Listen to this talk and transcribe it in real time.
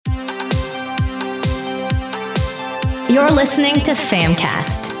You're listening to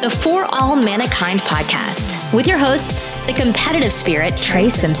Famcast, the For All Mankind podcast, with your hosts, the competitive spirit, Trey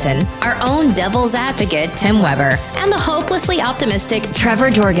Simpson, our own devil's advocate, Tim Weber, and the hopelessly optimistic Trevor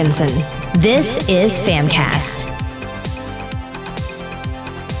Jorgensen. This is Famcast.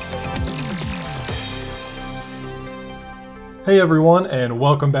 Hey everyone, and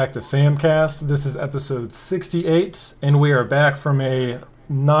welcome back to Famcast. This is episode 68, and we are back from a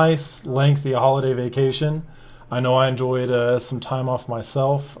nice, lengthy holiday vacation. I know I enjoyed some time off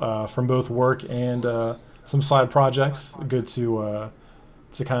myself from both work and some side projects. Good to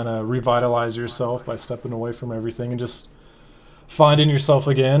kind of revitalize yourself by stepping away from everything and just finding yourself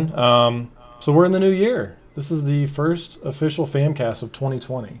again. So we're in the new year. This is the first official Famcast of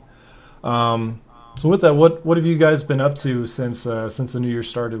 2020. So with that, what have you guys been up to since the new year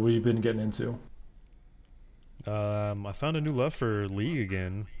started? What have you been getting into? I found a new love for League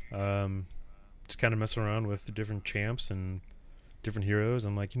again. Just kind of messing around with the different champs and different heroes.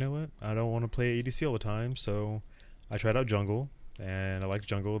 I'm like, you know what? I don't want to play ADC all the time, so I tried out jungle, and I liked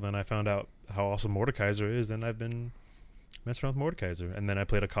jungle. Then I found out how awesome Mordekaiser is, and I've been messing around with Mordekaiser. And then I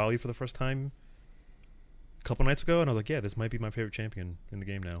played Akali for the first time a couple nights ago, and I was like, yeah, this might be my favorite champion in the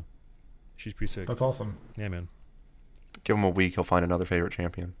game now. She's pretty sick. That's awesome. Yeah, man. Give him a week, he'll find another favorite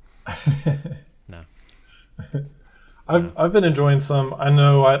champion. Nah. I've been enjoying some. I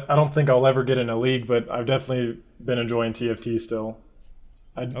know I don't think I'll ever get in a league, but I've definitely been enjoying TFT still.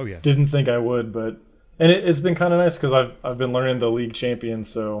 Didn't think I would, but it's been kind of nice because I've been learning the league champions.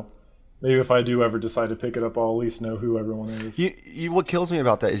 So maybe if I do ever decide to pick it up, I'll at least know who everyone is. What kills me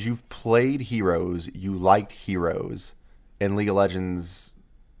about that is you've played heroes, you liked heroes, and League of Legends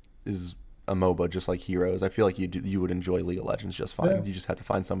is a MOBA just like Heroes. I feel like you would enjoy League of Legends just fine. Yeah. You just have to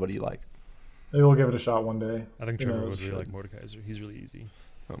find somebody you like. Maybe we'll give it a shot one day. I think Trevor would really like Mordekaiser. He's really easy.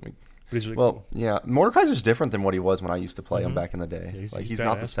 But he's really cool. Yeah, Mordekaiser's different than what he was when I used to play him back in the day. Yeah, he's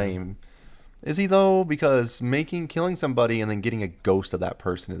not the same. Man. Is he though? Because killing somebody and then getting a ghost of that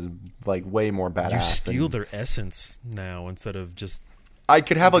person is like way more badass. You steal their essence now instead of just. I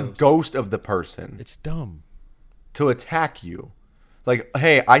could have a ghost of the person. It's dumb. To attack you. Like,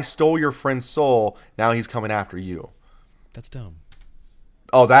 hey, I stole your friend's soul. Now he's coming after you. That's dumb.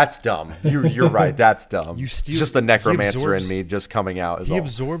 Oh, that's dumb. You're right. That's dumb. It's just the necromancer in me just coming out. He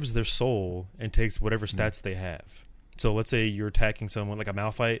absorbs their soul and takes whatever stats they have. So let's say you're attacking someone like a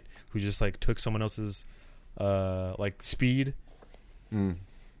Malphite who just like took someone else's like speed.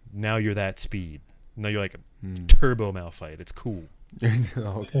 Now you're that speed. Now you're like a turbo Malphite. It's cool.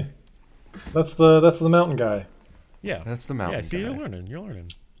 Okay. That's the mountain guy. Yeah, that's the mountain. Yeah, see, guy. You're learning.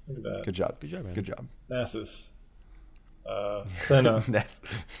 Look at that. Good job, man. Good job. Nasus. Senna.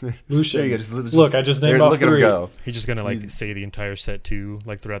 Lucian. Look, I just named off look at him go. He's just gonna like say the entire set too,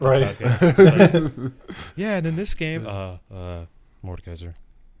 like throughout the podcast. Just like, yeah, and then this game, Mordekaiser.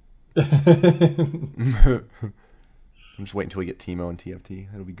 I'm just waiting until we get Teemo and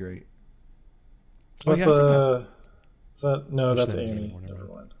TFT. It'll be great. I forgot. No, that's Amy. Never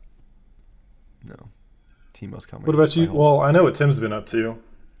mind. No. Teemo's coming. What about you? Well, I know what Tim's been up to.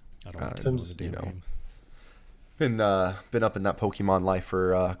 I don't know. Tim's, been up in that Pokemon life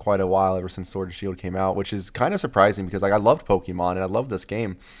for quite a while, ever since Sword and Shield came out, which is kind of surprising because like I loved Pokemon and I loved this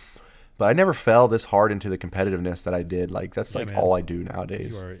game, but I never fell this hard into the competitiveness that I did. Like that's all I do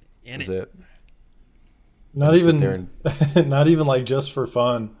nowadays. You are in it. Not even like just for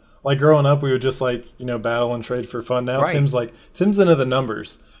fun. Like growing up, we would just like battle and trade for fun. Now Tim's into the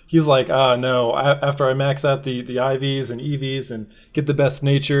numbers. He's like, no, after I max out the IVs and EVs and get the best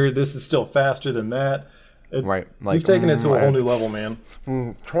nature, this is still faster than that. Right. Like, you've taken it to a whole new level, man.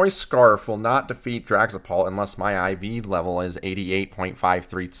 Choice Scarf will not defeat Dragapult unless my IV level is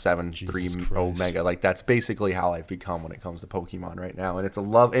 88.5373 Omega. Like, that's basically how I've become when it comes to Pokemon right now. And it's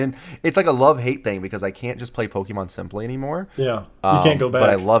like a love-hate thing because I can't just play Pokemon simply anymore. Yeah, you can't go back. But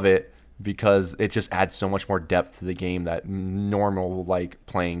I love it because it just adds so much more depth to the game that normal like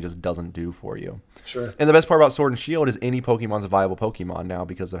playing just doesn't do for you. Sure. And the best part about Sword and Shield is any Pokemon's a viable Pokemon now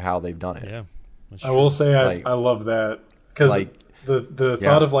because of how they've done it. Yeah. I will say I love that because the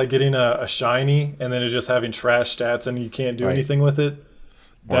thought of like getting a shiny and then it just having trash stats and you can't do anything with it.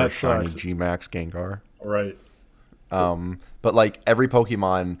 Or a shiny G-Max Gengar. Right. But like every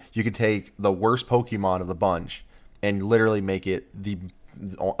Pokemon, you could take the worst Pokemon of the bunch and literally make it the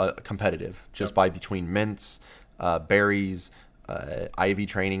competitive just by between mints, berries, IV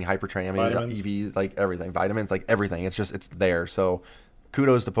training, hyper training, EVs, like everything, vitamins, like everything. It's there. So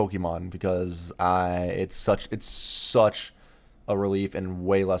kudos to Pokemon because it's such a relief and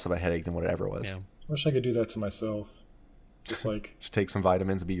way less of a headache than what it ever was. Yeah. I wish I could do that to myself. Just take some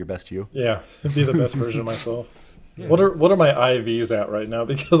vitamins and be your best you. Yeah, be the best version of myself. What are my IVs at right now?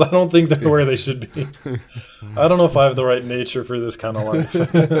 Because I don't think they're where they should be. I don't know if I have the right nature for this kind of life.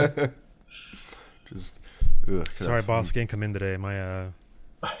 Just Sorry, boss, can't come in today.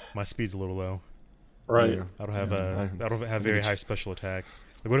 My speed's a little low. Right. Yeah. I don't have very high special attack.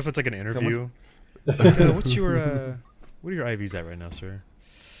 Like, what if it's like an interview? Like, what are your IVs at right now, sir?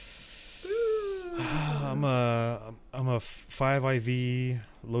 I'm a 5 IV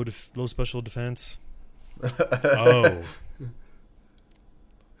low special defense. Oh,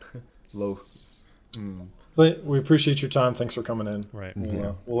 low. So we appreciate your time. Thanks for coming in. right.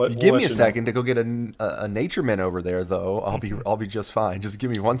 Give me a second to go get a nature man over there, though. I'll be just fine. Just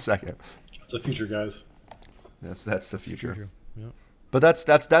give me 1 second. It's the future, guys. That's the future. Yeah. But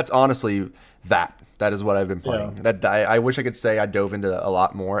that's honestly that is what I've been playing. Yeah. That I wish I could say I dove into a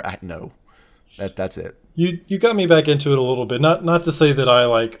lot more. No, that's it. You got me back into it a little bit. Not to say that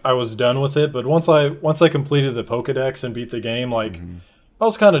I was done with it, but once I completed the Pokédex and beat the game, I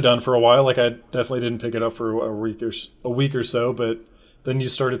was kind of done for a while. Like, I definitely didn't pick it up for a week or so, but then you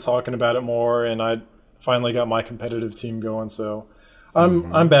started talking about it more, and I finally got my competitive team going. So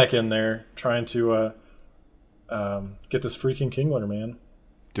I'm back in there trying to get this freaking Kingler, man.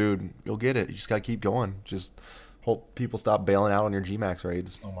 Dude, you'll get it. You just gotta keep going. Just hope people stop bailing out on your Gmax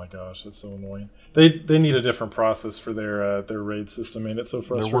raids. Oh my gosh, that's so annoying. They need a different process for their raid system, and it's so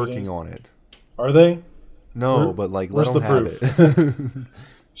frustrating. They're working on it. Are they? No, but let where's them the have proof? it.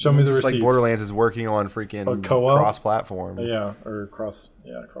 Show me the Just receipts. like Borderlands is working on freaking co-op? cross-platform. Yeah, or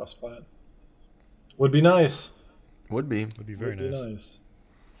cross-plat. Would be nice. Would be. Would be very nice.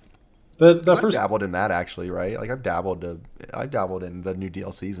 That I've first dabbled in that actually, right? Like I've dabbled in the new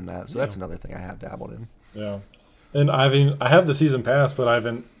DLCs and that. So that's another thing I have dabbled in. Yeah, and I have the season pass, but I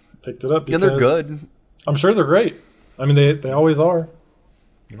haven't picked it up. And they're good. I'm sure they're great. I mean, they always are.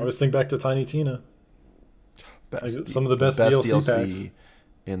 I always think back to Tiny Tina. Some of the best DLC packs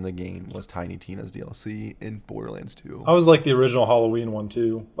in the game was Tiny Tina's DLC in Borderlands 2. I was like the original Halloween one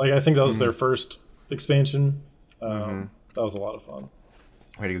too. Like, I think that was their first expansion. That was a lot of fun.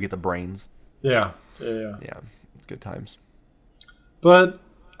 Ready to go get the brains? Yeah. Yeah, it's good times. But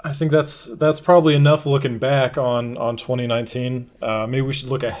I think that's probably enough looking back on 2019. Maybe we should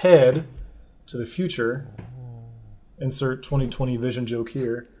look ahead to the future. Insert 2020 vision joke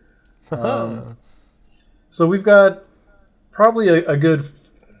here. So we've got probably a good,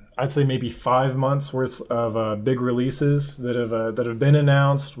 I'd say maybe 5 months worth of big releases that have been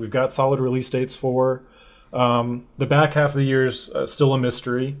announced. We've got solid release dates for. The back half of the year is still a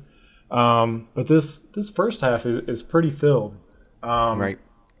mystery, but this first half is pretty filled. Right.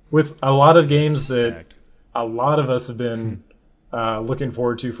 With a lot of games that Stacked. a lot of us have been looking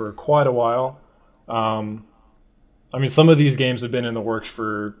forward to for quite a while. I mean, some of these games have been in the works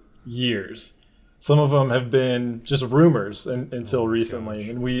for years. Some of them have been just rumors until recently,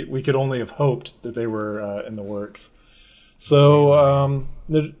 and we could only have hoped that they were in the works. So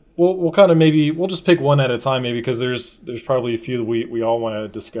we'll kind of we'll just pick one at a time, maybe, because there's probably a few that we all want to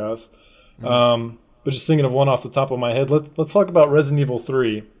discuss. But just thinking of one off the top of my head, let's talk about Resident Evil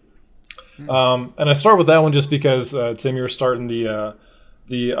 3. And I start with that one just because Tim, you're starting the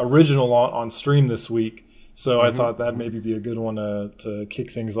original on stream this week, so I thought that maybe be a good one to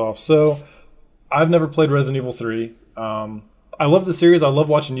kick things off. So I've never played Resident Evil 3. I love the series. I love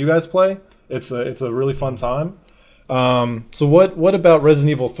watching you guys play. It's a really fun time. So what about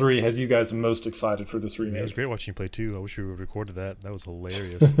Resident Evil 3 has you guys most excited for this remake? Yeah, it was great watching you play too. I wish we would have recorded that. That was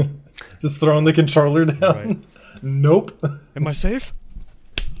hilarious. Just throwing the controller down. Right. Nope. Am I safe?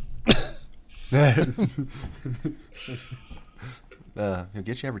 He'll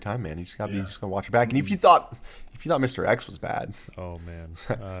get you every time, man. You just gotta just gonna watch it back. And if you thought Mr. X was bad, Oh man,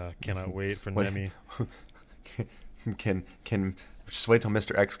 cannot wait for Nemi. can just wait till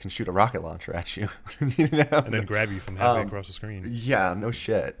Mr. X can shoot a rocket launcher at you, you know? And then grab you from halfway across the screen. Yeah, no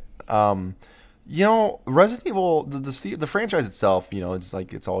shit. Resident Evil, the franchise itself, it's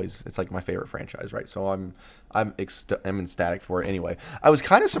like my favorite franchise, right? So I'm ecstatic for it. Anyway, I was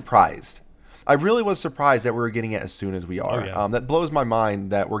kind of surprised. I really was surprised that we were getting it as soon as we are. Oh, yeah. That blows my mind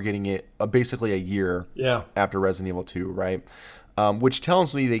that we're getting it basically a year after Resident Evil 2, right? Which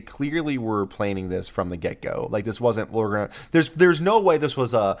tells me they clearly were planning this from the get-go. Like, this wasn't, there's no way this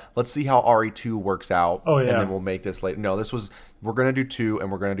was let's see how RE2 works out, and then we'll make this later. No, this was, we're going to do 2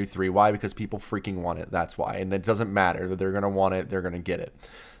 and we're going to do 3. Why? Because people freaking want it. That's why. And it doesn't matter that they're going to want it. They're going to get it.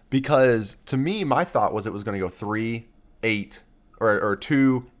 Because to me, my thought was it was going to go 3, 8, or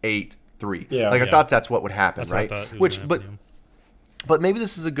 2, 8, 3. I thought that's what would happen, That's right? what I thought was gonna happen, But maybe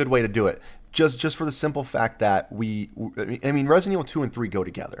this is a good way to do it. Just for the simple fact that Resident Evil 2 and 3 go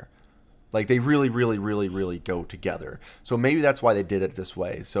together. Like they really, really, really, really go together. So maybe that's why they did it this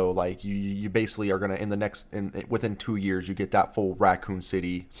way. So like you basically are gonna within 2 years you get that full Raccoon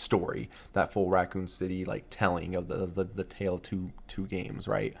City story, that full Raccoon City like telling of the tale of two games,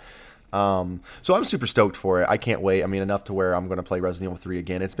 right? So I'm super stoked for it. I can't wait. I mean, enough to where I'm gonna play Resident Evil 3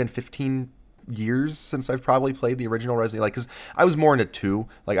 again. It's been 15 years since I've probably played the original Resident Evil, like, because I was more into 2.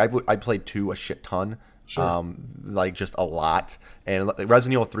 Like I played 2 a shit ton. Sure. Like just a lot. And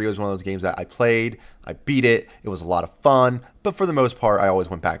Resident Evil 3 was one of those games that I played, I beat it, it was a lot of fun, but for the most part I always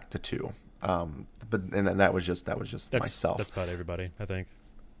went back to 2. That was just myself. That's about everybody, I think.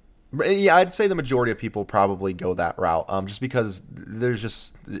 Yeah, I'd say the majority of people probably go that route, just because there's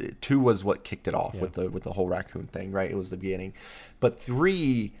just 2 was what kicked it off with the whole raccoon thing, right? It was the beginning. But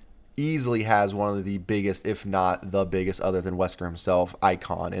 3 easily has one of the biggest, if not the biggest, other than Wesker himself,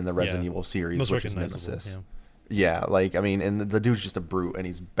 icon in the Resident Evil series, which is Nemesis. Yeah, like, I mean, and the dude's just a brute, and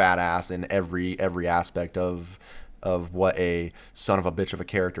he's badass in every aspect of what a son of a bitch of a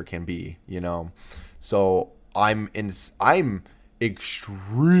character can be, you know. So I'm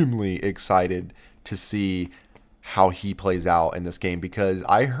extremely excited to see how he plays out in this game, because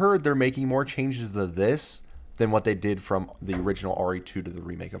I heard they're making more changes to this than what they did from the original RE2 to the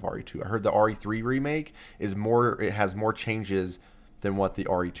remake of RE2. I heard the RE3 remake it has more changes than what the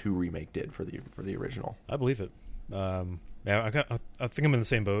RE2 remake did for the original. I believe it. Yeah, I think I'm in the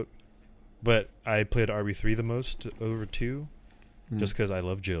same boat, but I played RE3 the most over 2, just because I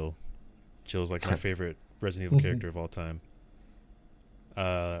love Jill. Jill's like my favorite Resident Evil character of all time.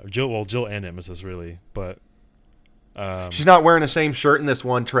 Jill and Nemesis really, but she's not wearing the same shirt in this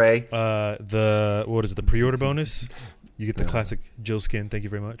one, Trey. The pre-order bonus? You get the classic Jill skin. Thank you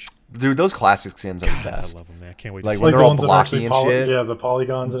very much, dude. Those classic skins are the best. I love them, man. I can't wait. Like to see when them. they're all blocky and shit. Yeah, the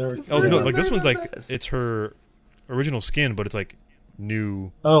polygons and everything. Oh no, like this one's like it's her original skin, but it's like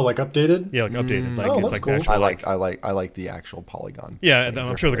new. Oh, like updated? Yeah, like updated. Like it's like cool. actual. I like the actual polygon. Yeah,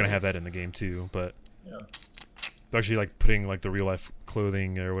 I'm sure they're gonna have that in the game too, but. They're actually like putting like the real life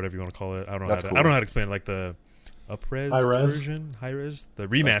clothing or whatever you want to call it. I don't know how to explain it. Like the up-res version, high-res, the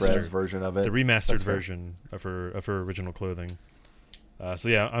remastered version of it. The remastered version of her original clothing. So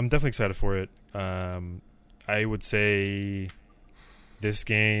yeah, I'm definitely excited for it. I would say this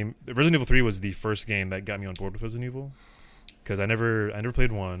game, Resident Evil 3 was the first game that got me on board with Resident Evil, because I never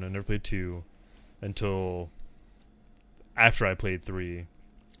played 1, I never played 2 until after I played 3.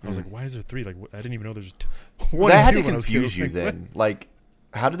 I was like, why is there 3? Like, I didn't even know there's 1 that and 2 had to when I was confuse you like, then. Like,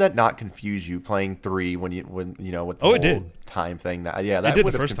 how did that not confuse you playing 3 when you know with the whole time thing? That it did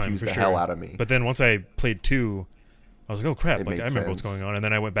the first time for the sure. hell out of me. But then once I played 2, I was like, oh crap! Like I remember what's going on. And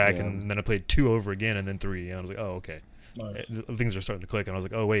then I went back and then I played 2 over again and then 3, and I was like, oh okay, nice. Things are starting to click. And I was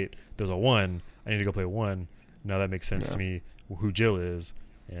like, oh wait, there's a 1. I need to go play 1. Now that makes sense to me who Jill is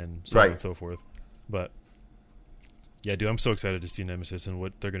and so on and so forth. But yeah, dude, I'm so excited to see Nemesis and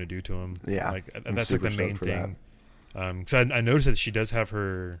what they're gonna do to him. Yeah, like that's like the main thing. Because I noticed that she does have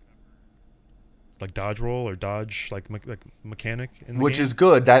her like dodge roll or dodge like mechanic in the which game. Is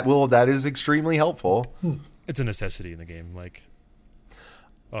good. That is extremely helpful. It's a necessity in the game. Like,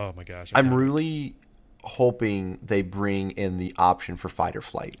 oh my gosh, I'm really hoping they bring in the option for fight or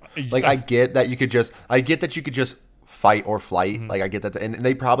flight. Like I get that you could just fight or flight. Mm-hmm. Like I get that, and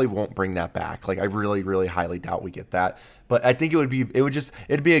they probably won't bring that back. Like I really, really highly doubt we get that. But I think it'd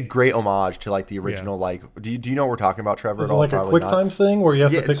be a great homage to like the original. Yeah. Like, do you know what we're talking about, Trevor? Is it like a quick time thing where you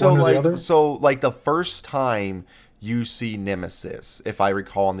have to pick one or the other? So like the first time you see Nemesis, if I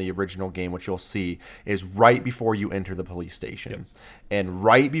recall in the original game, what you'll see is right before you enter the police station. Yep. And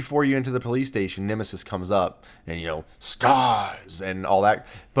right before you enter the police station, Nemesis comes up and, stars and all that.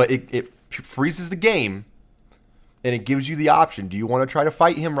 But it freezes the game and it gives you the option. Do you want to try to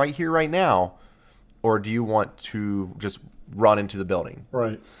fight him right here, right now? Or do you want to just run into the building?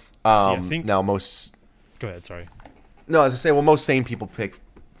 Right. I think... Now, most... Go ahead, sorry. No, I was going to say, most sane people pick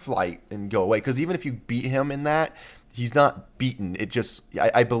flight and go away, because even if you beat him in that, he's not beaten. It just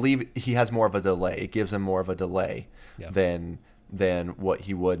I believe he has more of a delay. It gives him more of a delay than what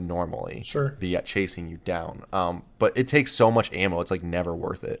he would normally be at chasing you down. But it takes so much ammo, it's like never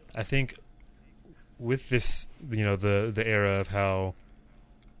worth it. I think with this, the era of how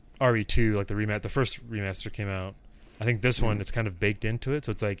RE2, like the first remaster came out, I think this one it's kind of baked into it.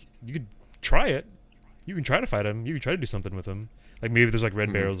 So it's like you could try it. You can try to fight him. You can try to do something with him. Like maybe there's like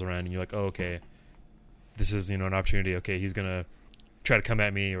red barrels around and you're like, oh, okay, this is, an opportunity. Okay, he's going to try to come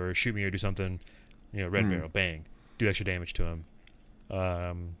at me or shoot me or do something. Red barrel, bang, do extra damage to him.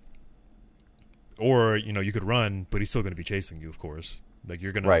 Or, you could run, but he's still going to be chasing you, of course. Like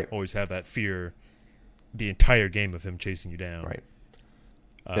you're going to always have that fear the entire game of him chasing you down. Right.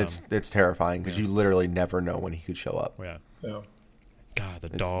 It's terrifying because you literally never know when he could show up. Yeah. Yeah. God, the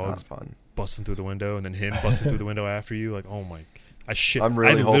It's dogs not fun. busting through the window and then him busting through the window after you. Like, oh my. I'm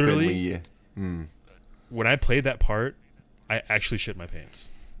really I hoping literally, we. when I played that part, I actually shit my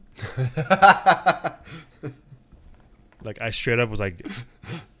pants. Like, I straight up was like,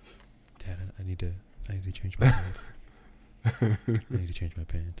 Dad, I need to change my pants. I need to change my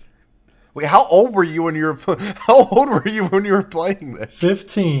pants. Wait, how old were you when you were? How old were you when you were playing this?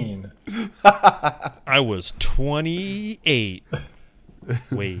 15. I was 28.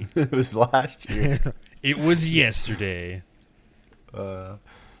 Wait. It was last year. It was yesterday. No,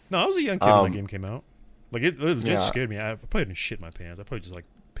 I was a young kid when that game came out. Like, it legit Yeah. scared me. I probably didn't shit my pants. I probably just, like,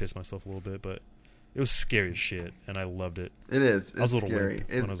 pissed myself a little bit, but it was scary as shit, and I loved it. It is. I was It's a little scary. limp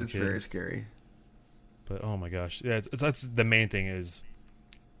when I was a It's kid. very scary. But, oh my gosh. Yeah, that's the main thing is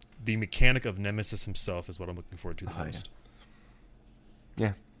the mechanic of Nemesis himself is what I'm looking forward to the Oh, yeah. most.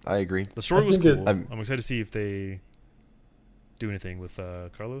 Yeah, I agree. The story I was think cool. it- I'm excited to see if they do anything with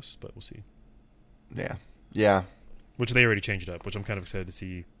Carlos, but we'll see. Yeah, yeah. Which they already changed up, which I'm kind of excited to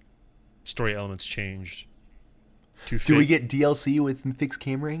see story elements changed to fit. Do we get DLC with fixed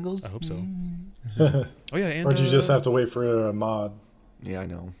camera angles? I hope so. Or Oh yeah, and do you just have to wait for a mod? Yeah, I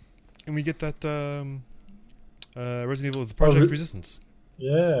know. and we get that Resident Evil with Project Resistance.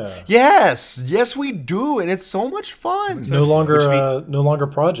 Yeah. Yes, we do, and it's so much fun. No longer, Which no longer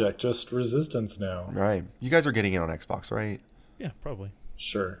Project, just Resistance now. right. You guys are getting it on Xbox, right? Yeah, probably.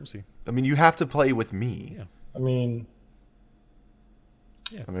 Sure. We'll see. I mean, you have to play with me. Yeah. I mean,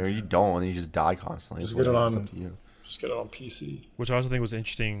 Yeah. I mean, or you don't, and you just die constantly. Just It's get it whatever, it's on- up to you. just get it on PC. Which I also think was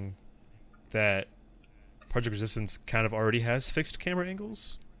interesting that Project Resistance kind of already has fixed camera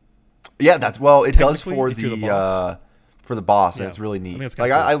angles. Yeah, that's it does Technically, for if you're the the boss. for the boss, and Yeah. it's really I neat. think it's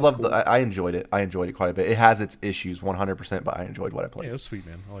Like kinda I cool. love I enjoyed it. I enjoyed it quite a bit. It has its issues, 100%, but I enjoyed what I Yeah, played. it was sweet,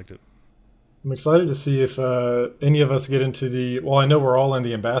 man. I liked it. I'm excited to see if any of us get into the. Well, I know we're all in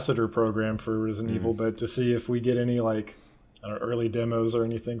the ambassador program for Resident Evil, but to see if we get any like I don't know, early demos or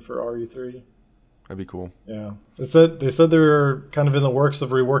anything for RE3. That'd be cool. Yeah, they said they were kind of in the works of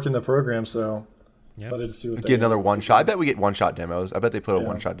reworking the program, so Yeah. excited to see what they Get another one shot. I bet we get one shot demos. I bet they put a Yeah.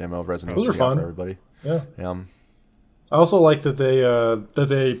 one shot demo of Resident Those Evil are 3 out fun. for everybody. Yeah, Yeah. I also like that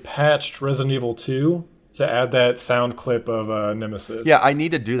they patched Resident Evil 2 to add that sound clip of Nemesis. Yeah, I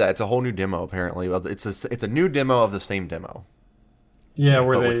need to do that. It's a whole new demo apparently. Well, it's a new demo of the same demo. yeah,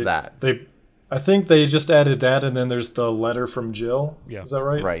 where but they with that. I think they just added that, and then there's the letter from Jill. Yeah. Is that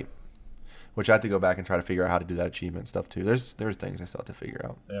right? Right. Which I have to go back and try to figure out how to do that achievement stuff too. There's things I still have to figure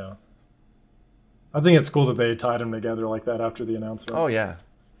out. Yeah. I think it's cool that they tied them together like that after the announcement. Oh yeah.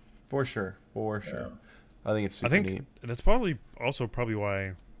 For sure. For sure. Yeah. I think it's super I think neat. that's probably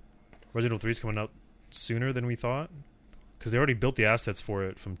why Resident Evil 3 is coming out sooner than we thought, because they already built the assets for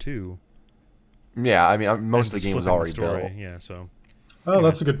it from 2. Yeah, I mean most of And the game was just flipping already built. Yeah, so Oh,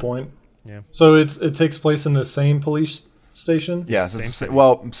 that's a good point. yeah. So it takes place in the same police station? Yeah, Same city.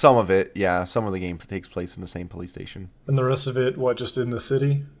 well, some of it, yeah, some of the game takes place in the same police station. And the rest of it, what, just in the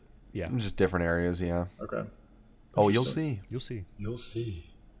city? Yeah, Just different areas, yeah. Okay. Oh, you'll Interesting. see. you'll see. You'll see.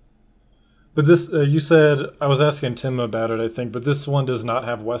 But this, you said, I was asking Tim about it, I think, but this one does not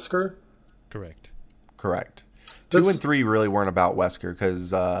have Wesker? Correct. Correct. 2 That's- and 3 really weren't about Wesker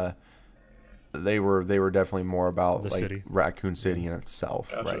because they were definitely more about The like city. Raccoon City in itself,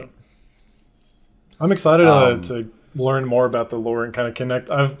 Gotcha. right? I'm excited Um, to learn more about the lore and kind of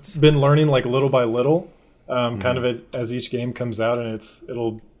connect. I've been learning like little by little, kind of as each game comes out, and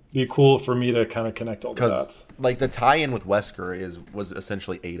it'll be cool for me to kind of connect all the Because dots. like the tie-in with Wesker was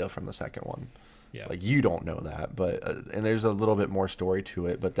essentially Ada from the second one. Yeah. Like you don't know that, but and there's a little bit more story to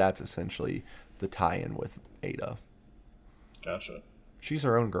it, but that's essentially the tie-in with Ada. Gotcha. She's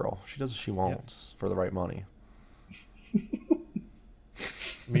her own girl. She does what she wants for the right money. I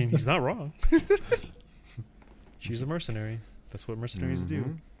mean, he's not wrong. She's a mercenary. That's what mercenaries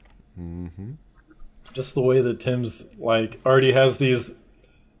do. Mm-hmm. Just the way that Tim's like already has these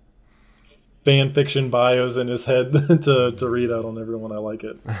fan fiction bios in his head to read out on everyone. I like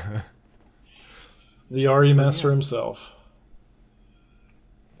it. The RE master himself.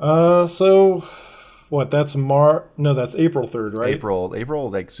 So what? That's that's April 3rd, right? April,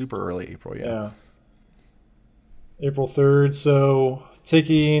 like super early April, yeah. Yeah. April 3rd. So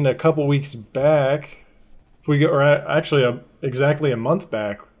taking a couple weeks back, if we go, or actually exactly a month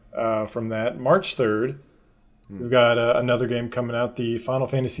back from that, March 3rd, we've got another game coming out, the Final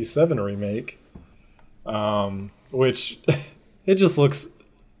Fantasy VII remake, which it just looks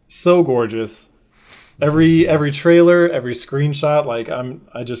so gorgeous. Every trailer, every screenshot, like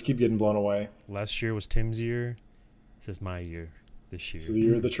I just keep getting blown away. Last year was Tim's year. This is my year. this year. It's the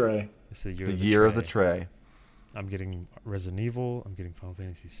year of the tray. It's the year, The of, the year of the tray. tray. I'm getting Resident Evil. I'm getting Final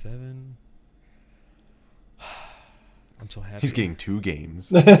Fantasy VII. I'm so happy. He's getting 2 games.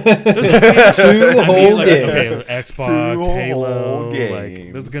 Two whole like, games. okay, Xbox, 2 Halo. whole Like,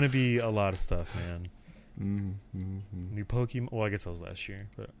 games. there's gonna be a lot of stuff, man. Mm-hmm. New Pokemon. Well, I guess that was last year,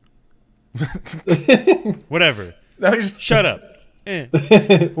 but whatever. No, he's just, Shut up. Eh.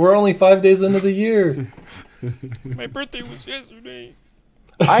 We're only 5 days into the year. My birthday was yesterday.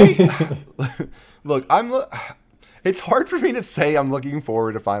 Look, it's hard for me to say I'm looking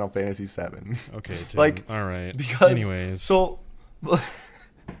forward to Final Fantasy VII. Okay, Tim. Like, all right. Because anyways, so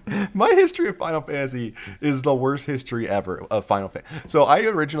my history of Final Fantasy is the worst history ever of Final Fantasy. So I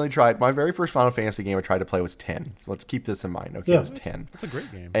originally tried my very first Final Fantasy game I tried to play was 10. So let's keep this in mind. Okay, Yeah. it was 10. that's a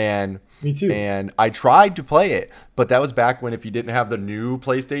great game. And Me too. And I tried to play it, but that was back when if you didn't have the new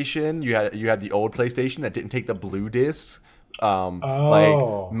PlayStation, you had the old PlayStation that didn't take the blue discs.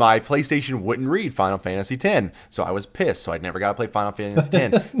 Like my PlayStation wouldn't read Final Fantasy X, so I was pissed. So I never got to play Final Fantasy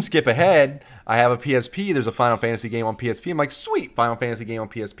X. Skip ahead, I have a PSP. There's a Final Fantasy game on PSP. I'm like, sweet, Final Fantasy game on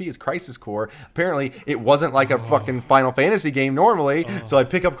PSP is Crisis Core. Apparently, it wasn't like a fucking Final Fantasy game normally. So I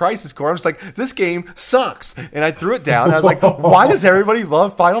pick up Crisis Core. I'm just like, this game sucks, and I threw it down. And I was like, why does everybody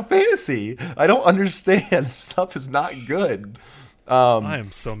love Final Fantasy? I don't understand. Stuff is not good. I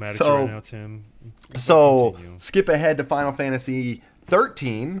am so mad at you right now, Tim. So Continue. skip ahead to Final Fantasy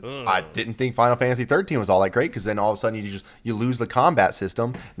 13. I didn't think Final Fantasy 13 was all that great because then all of a sudden you lose the combat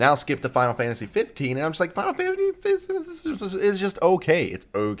system. Now skip to Final Fantasy 15, and I'm just like, Final Fantasy 15 is just okay. It's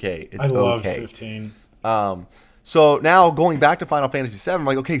okay. It's I love okay. 15. So now going back to Final Fantasy 7, I'm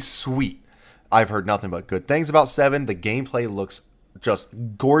like, okay, sweet. I've heard nothing but good things about 7. The gameplay looks just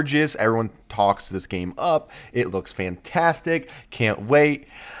gorgeous. Everyone talks this game up. It looks fantastic. Can't wait.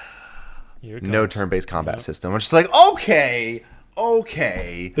 Here it No comes. turn-based combat system. I'm just like, okay.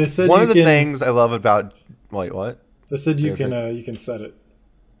 They said One you of the can- things I love about wait, what? They said you Yeah, can set it.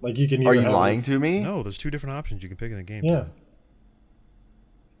 Like you can. Are either you have lying this- to me? No, there's 2 different options you can pick in the game. Yeah.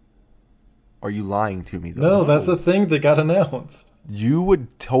 Are you lying to me though? No, that's a thing that got announced. You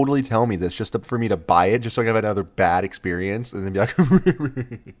would totally tell me this just for me to buy it, just so I can have another bad experience, and then be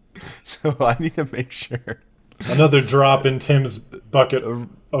like, so I need to make sure. Another drop in Tim's bucket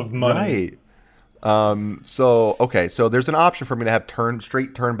of money. Right. So okay, so there's an option for me to have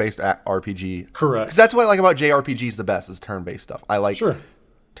straight turn-based RPG. Correct. Because that's what I like about JRPGs the best is turn-based stuff. I like Sure.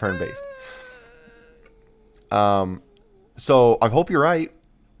 turn-based. So I hope you're right.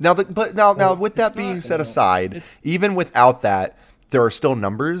 Now, now with that being set aside, even without that, there are still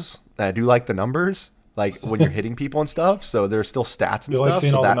numbers. And I do like the numbers, like when you're hitting people and stuff. So there's still stats and You like stuff.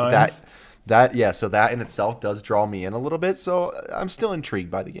 seeing So all the nines? so that in itself does draw me in a little bit. So I'm still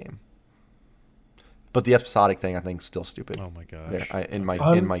intrigued by the game. But the episodic thing, I think, is still stupid. Oh my gosh. In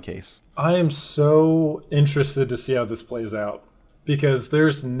my case. I am so interested to see how this plays out because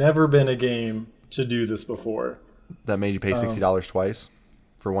there's never been a game to do this before. That made you pay $60 twice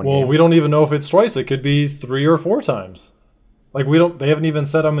for one Well, game. we don't even know if it's twice. It could be 3 or 4 times. Like they haven't even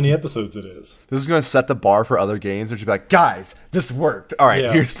said how many episodes it is. This is going to set the bar for other games, which would be like, guys, this worked. All right,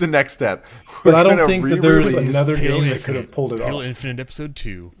 Yeah. here's the next step. But We're I don't gonna think that there's re-release- another Halo game that Infinite. could have pulled it Halo off. Infinite Episode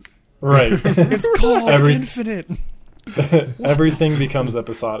 2. Right. It's called Every- Infinite. Everything becomes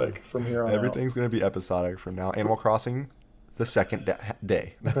episodic from here on Everything's going to be episodic from now. Animal Crossing, the second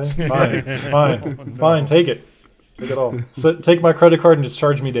day. out. Okay? Fine. Take it. Take it all. So, take my credit card and just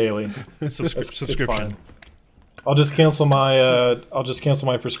charge me daily. It's Subscription. fine. I'll just cancel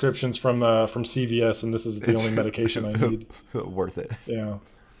my prescriptions from CVS, and this is the only medication I need. Worth it. Yeah.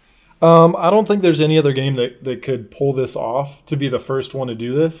 I don't think there's any other game that could pull this off to be the first one to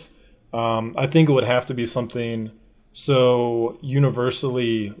do this. I think it would have to be something so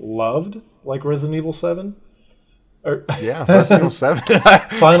universally loved like Resident Evil 7. Or, Yeah, Resident Evil 7.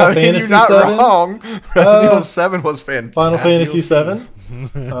 Final I mean, Fantasy you're not 7? wrong. Resident Evil 7 was fantastic. Final Fantasy 7.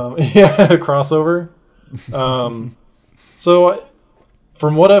 Yeah, crossover. So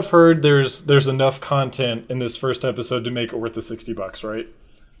from what I've heard, there's enough content in this first episode to make it worth the $60, right?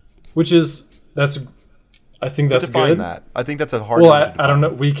 I think that's Define good. that. I think that's a hard Well, number to I don't know.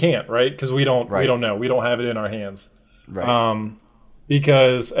 define. We can't, right? Because we don't Right. know. We don't have it in our hands. Right.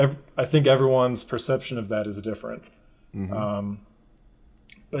 Because I think everyone's perception of that is different. Mm-hmm.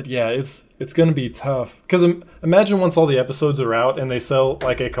 But yeah, it's going to be tough. Because imagine once all the episodes are out and they sell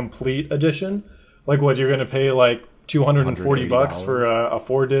like a complete edition. Like what, you're going to pay like $240 for a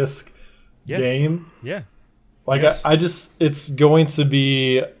 4-disc Yeah. game? Yeah. Like Yes. it's going to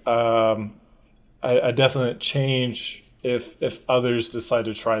be a definite change if others decide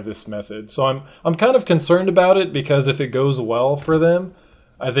to try this method. So I'm kind of concerned about it, because if it goes well for them,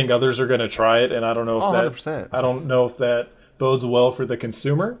 I think others are going to try it, and I don't know if 100%. I don't know if that bodes well for the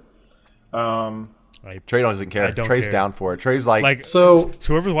consumer. Trey doesn't care. Trey's care. down for it. Trey's like so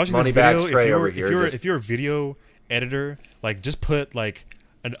whoever's watching this money back video, Trey over here, if you're a video editor, like just put like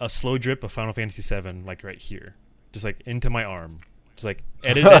a slow drip of Final Fantasy VII like right here, just like into my arm, just like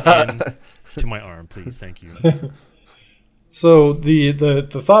edit it in to my arm, please, thank you. So the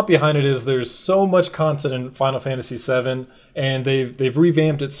thought behind it is there's so much content in Final Fantasy VII, and they've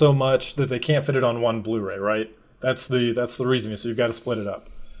revamped it so much that they can't fit it on one Blu-ray, right? That's the reason. So you've got to split it up.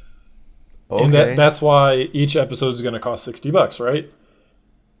 okay. And that's why each episode is going to cost $60, right?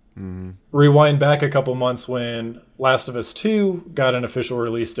 Rewind back a couple months when Last of Us 2 got an official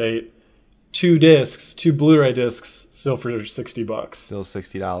release date. 2 Blu-ray discs, still for $60. Still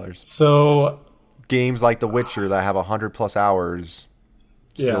 $60. So Games like The Witcher that have 100+ hours,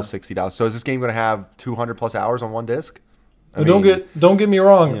 still Yeah. $60. So is this game going to have 200+ hours on one disc? don't get me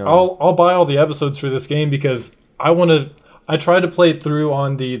wrong. you know. I'll buy all the episodes for this game because I tried to play it through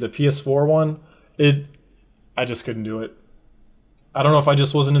on the PS4 one. I just couldn't do it. I don't know if I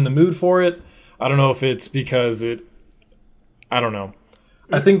just wasn't in the mood for it. I don't know if it's because I don't know.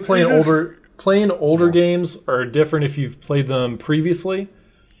 I think playing older games are different if you've played them previously.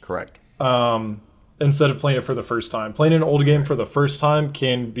 Correct. Instead of playing it for the first time. Playing an old game for the first time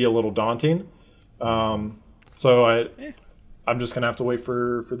can be a little daunting. So I'm just going to have to wait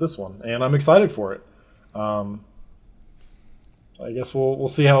for this one. And I'm excited for it. I guess we'll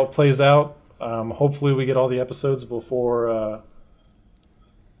see how it plays out. Hopefully we get all the episodes before...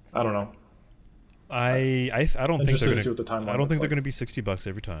 I don't know. I don't think Interested they're to see gonna. what the timeline I don't looks think they're like. going to be $60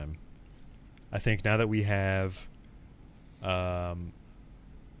 every time. I think now that we have, like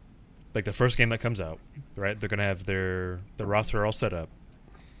the first game that comes out, right? They're going to have their roster all set up,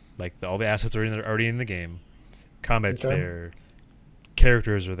 like all the assets are already in the game. Combat's Okay. there,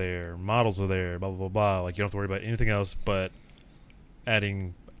 characters are there, models are there, blah blah blah blah. Like you don't have to worry about anything else but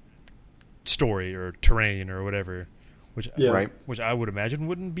adding story or terrain or whatever. Which Yeah. Right. which I would imagine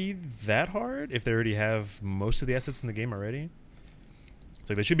wouldn't be that hard if they already have most of the assets in the game already.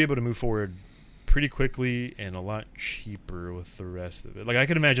 So they should be able to move forward pretty quickly and a lot cheaper with the rest of it. Like I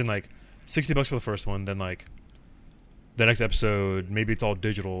could imagine like $60 for the first one, then like the next episode maybe it's all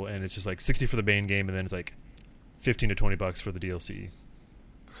digital and it's just like 60 for the main game, and then it's like 15 to $20 for the DLC.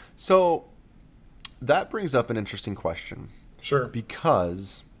 So that brings up an interesting question. Sure.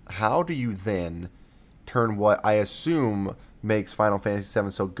 Because how do you then turn what I assume makes Final Fantasy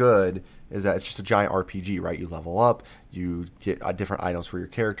VII so good is that it's just a giant RPG, right? You level up, you get different items for your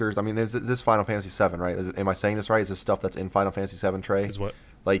characters. I mean, is this Final Fantasy VII, right? Am I saying this right? Is this stuff that's in Final Fantasy VII, Trey? Is what?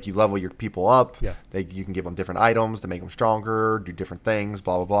 Like you level your people up. Yeah. You can give them different items to make them stronger, do different things,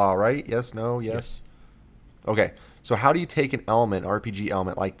 blah, blah, blah, right? Yes, no, yes? Okay. So how do you take an element, RPG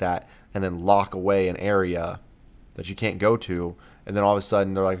element like that, and then lock away an area that you can't go to, and then all of a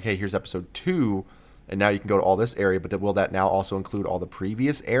sudden they're like, okay, here's episode 2, and now you can go to all this area, but then will that now also include all the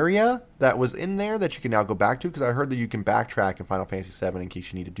previous area that was in there that you can now go back to? Because I heard that you can backtrack in Final Fantasy VII in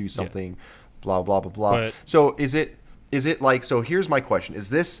case you need to do something, blah, blah, blah, blah. But- So is it like, so here's my question.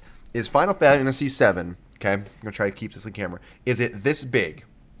 Is Final Fantasy VII, okay, I'm going to try to keep this in camera, is it this big?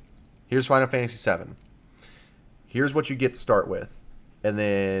 Here's Final Fantasy VII. Here's what you get to start with. And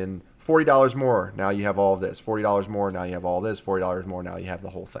then $40 more, now you have all of this. $40 more, now you have all this. $40 more, now you have the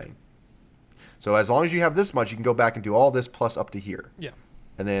whole thing. So as long as you have this much, you can go back and do all this plus up to here. Yeah.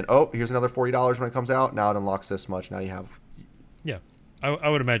 And then, oh, here's another $40 when it comes out. Now it unlocks this much. Now you have... Yeah. I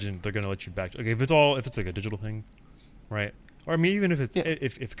would imagine they're going to let you back. Okay, if it's like a digital thing, right? Or I mean, even if it's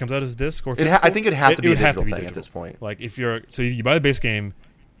if it comes out as a disc or physical, I think it'd have to be a would have digital thing at this point. Like if you buy the base game,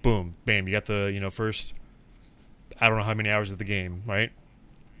 boom, bam, you got the first I don't know how many hours of the game, right?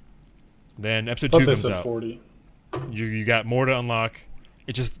 Then episode 2 But they comes said out. 40. You got more to unlock.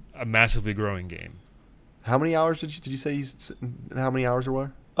 It's just a massively growing game. How many hours did you say? How many hours there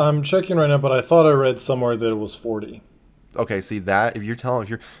were? I'm checking right now, but I thought I read somewhere that it was 40. Okay, see that if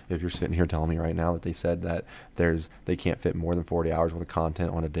you're sitting here telling me right now that they said that they can't fit more than 40 hours worth of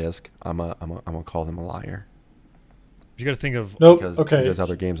content on a disc, I'm gonna call them a liar. You got to think of Nope. Because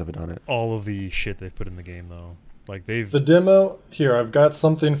other games have done it. all of the shit they've put in the game, though. Like The demo, here, I've got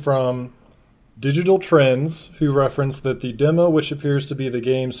something from Digital Trends, who referenced that the demo, which appears to be the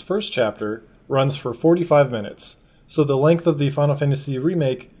game's first chapter, runs for 45 minutes. So the length of the Final Fantasy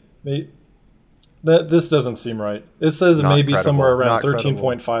remake this doesn't seem right. It says it Not may be credible. somewhere around Not credible.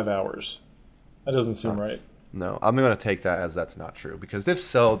 13.5 hours. That doesn't seem right. No, I'm gonna take that as that's not true because if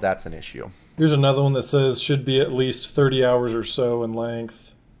so, that's an issue. Here's another one that says should be at least 30 hours or so in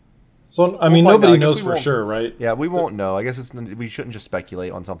length. So I mean, We'll find out. nobody I guess knows we for won't- sure, right? Yeah, we won't know. I guess we shouldn't just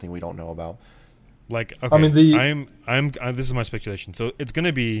speculate on something we don't know about. Like, okay, I mean, this is my speculation. So it's going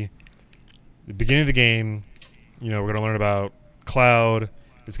to be the beginning of the game. You know, we're going to learn about Cloud.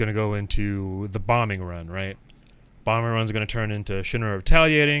 It's going to go into the bombing run, right? Bombing run's going to turn into Shinra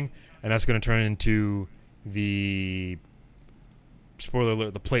retaliating, and that's going to turn into the spoiler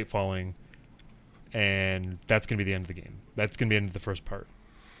alert, the plate falling, and that's going to be the end of the game. That's going to be the end of the first part.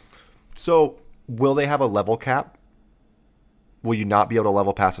 So, will they have a level cap? Will you not be able to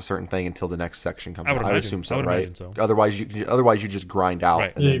level past a certain thing until the next section comes I would out? I imagine- assume so, I would right? imagine so. Otherwise, you just grind out.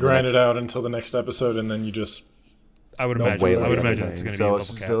 Right. and Yeah, then you the grind next- it out until the next episode, and then you just I would No imagine. way I would that's imagine the it's thing. going to be a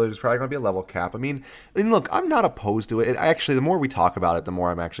level cap. So there's probably going to be a level cap. I mean, and look, I'm not opposed to it. Actually, the more we talk about it, the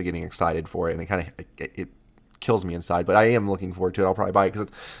more I'm actually getting excited for it, and it kind of it kills me inside. But I am looking forward to it. I'll probably buy it because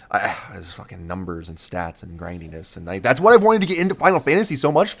it's fucking numbers and stats and grindiness, and that's what I wanted to get into Final Fantasy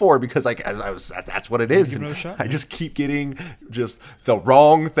so much for, because that's what it is. Give it And another shot, I man. just keep getting just the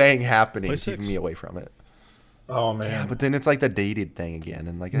wrong thing happening, Play keeping 6. me away from it. oh man. But then it's like the dated thing again,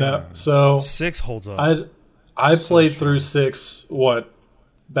 and like No, so 6 holds up. I So played strong. through 6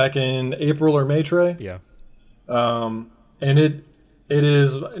 back in April or May, Trey. Yeah. And it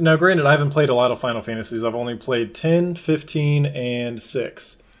is now, granted, I haven't played a lot of Final Fantasies. I've only played 10, 15, and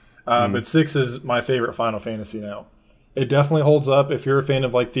 6. But 6 is my favorite Final Fantasy now. It definitely holds up if you're a fan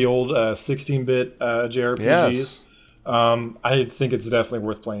of like the old 16-bit JRPGs. Yes. I think it's definitely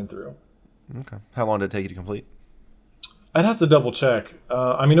worth playing through. Okay. How long did it take you to complete? I'd have to double check.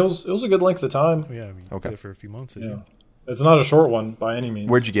 I mean, it was a good length of time. Oh, yeah. I mean, Okay. did it for a few months. Yeah, it's not a short one by any means.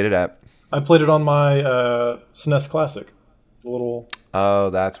 Where'd you get it at? I played it on my SNES Classic. A little. Oh,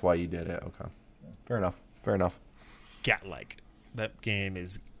 that's why you did it. Okay. Fair enough. Gat-like. That game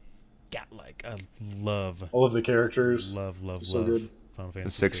is Gat-like. I love, All of the characters. love So good. Final Is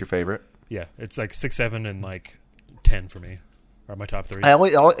Fantasy 6 your favorite? Yeah, it's like 6, 7, and like 10 for me. Are my top 3.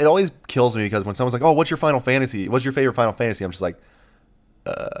 It always kills me because when someone's like, "Oh, what's your Final Fantasy? What's your favorite Final Fantasy?" I'm just like,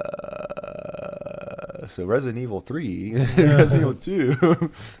 so Resident Evil 3, Resident Evil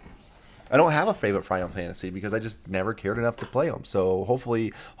 2. I don't have a favorite Final Fantasy because I just never cared enough to play them. So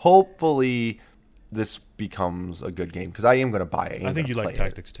hopefully this becomes a good game because I am going to buy it. I think you like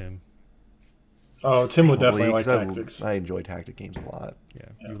Tactics, Tim. Oh, Tim would definitely like 'cause Tactics. I enjoy tactic games a lot. Yeah,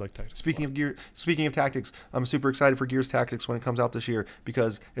 you like Tactics. Speaking of tactics, I'm super excited for Gears Tactics when it comes out this year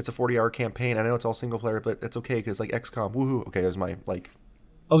because it's a 40-hour campaign. I know it's all single player, but that's okay because like XCOM, woohoo. Okay, there's my like.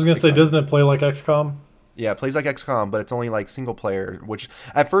 I was gonna say, Excited. doesn't it play like XCOM? Yeah, it plays like XCOM, but it's only like single player. Which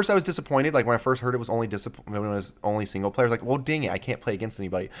at first I was disappointed. Like when I first heard it was only when it was only single player, I was like, well, dang it, I can't play against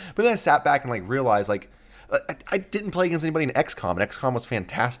anybody. But then I sat back and like realized like. I didn't play against anybody in XCOM, and XCOM was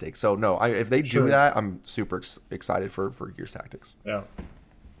fantastic. So no, if they do Sure. that, I'm super excited for Gears Tactics. Yeah,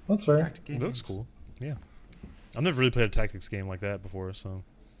 that's fair. Tactic It looks games. cool. Yeah. I've never really played a Tactics game like that before, so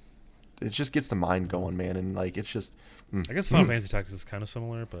It just gets the mind going, man, and like it's just. I guess Final Fantasy Tactics is kind of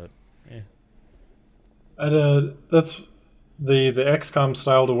similar, but That's the XCOM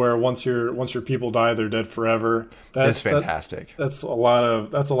style to where once your people die, they're dead forever. It's fantastic. That's a lot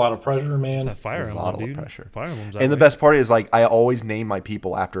of pressure, man. it's that Fire There's a Emblem, lot of dude. pressure. Fire Emblem's And the best part is like I always name my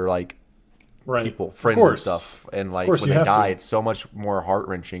people after like Right, people, Of friends and course. stuff. And like course when you they have to. die, it's so much more heart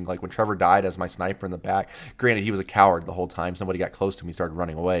wrenching. Like when Trevor died as my sniper in the back. Granted, he was a coward the whole time. Somebody got close to me, started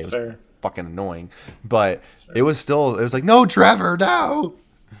running away. It was fair. fucking annoying. But it was like, no, Trevor, no.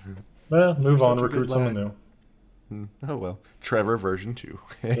 Well, move on, such a good recruit someone lad. new. Oh well, Trevor version 2.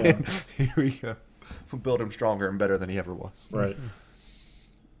 Yeah. Here we go. We'll build him stronger and better than he ever was. Right.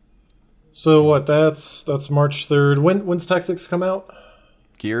 So what? That's March 3rd. When's Tactics come out?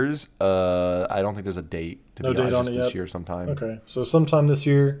 Gears, I don't think there's a date. To No be date honest, on just it this yet? year sometime. Okay, so sometime this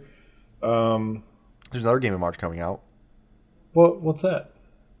year. There's another game in March coming out. What's that?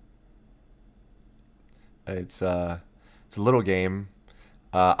 It's a little game.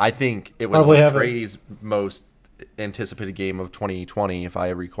 I think it was Probably one of haven't. Trey's most anticipated game of 2020, if I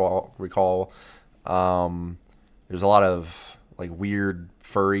recall. There's a lot of like weird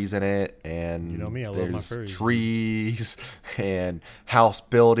furries in it, and You know me, I love my there's furries. trees and house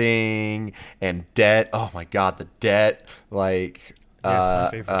building and debt. Oh my god, the debt! Like,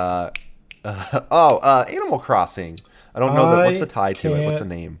 Yeah, it's my favorite. Animal Crossing. I don't know what's the tie to it. What's the can't-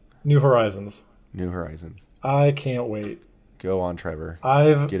 name? New Horizons. New Horizons. I can't wait. Go on, Trevor.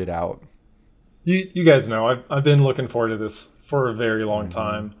 I've Get it out. you guys know I've been looking forward to this for a very long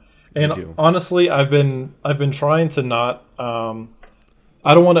time, and do. honestly, I've been trying to not.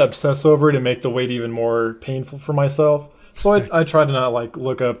 I don't want to obsess over it and make the wait even more painful for myself. So I try to not like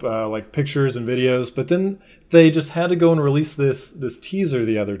look up like pictures and videos, but then they just had to go and release this teaser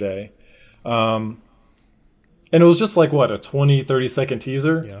the other day. And it was just like what, a 20-30 second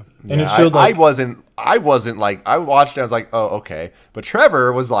teaser. Yeah. And Yeah, it showed like I wasn't like, I watched it, I was like, oh, okay. But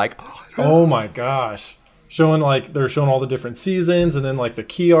Trevor was like, oh my gosh. Showing like they're showing all the different seasons and then like the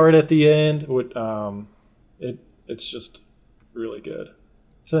key art at the end. It's just really good.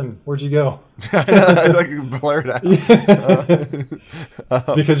 Tim, where'd you go? I like blurred out.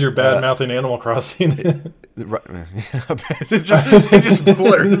 Because you're bad mouthing Animal Crossing. Right. They just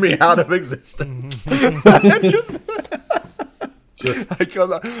blurred me out of existence.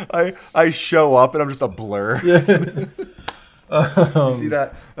 I show up and I'm just a blur. Yeah. You see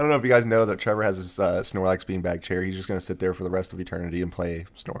that? I don't know if you guys know that Trevor has his Snorlax beanbag chair. He's just going to sit there for the rest of eternity and play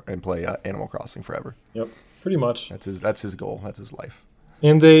Animal Crossing forever. Yep, pretty much. That's his goal. That's his life.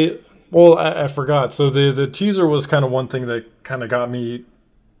 And I forgot. So the teaser was kind of one thing that kind of got me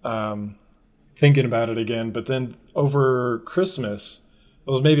thinking about it again. But then over Christmas, it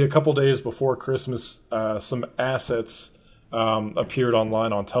was maybe a couple days before Christmas, some assets appeared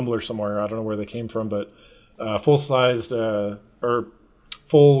online on Tumblr somewhere. I don't know where they came from, but full-sized or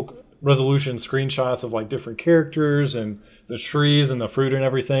full resolution screenshots of like different characters and the trees and the fruit and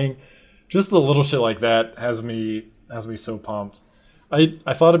everything. Just the little shit like that has me so pumped.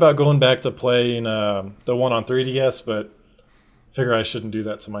 I thought about going back to playing the one on 3DS, but figure I shouldn't do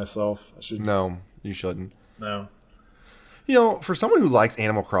that to myself. No, you shouldn't. No. You know, for someone who likes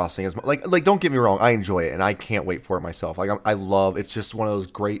Animal Crossing, like don't get me wrong, I enjoy it and I can't wait for it myself. Like I love, it's just one of those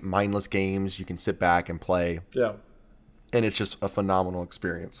great mindless games you can sit back and play. Yeah. And it's just a phenomenal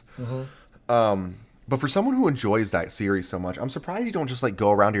experience. Mm-hmm. But for someone who enjoys that series so much, I'm surprised you don't just like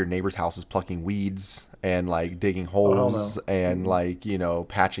go around to your neighbor's houses plucking weeds and like digging holes and like, you know,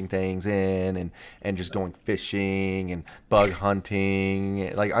 patching things in and just going fishing and bug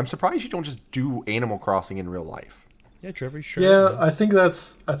hunting. Like I'm surprised you don't just do Animal Crossing in real life. Yeah, Trevor, sure. Yeah, I think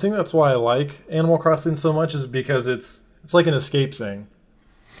that's why I like Animal Crossing so much, is because it's like an escape thing.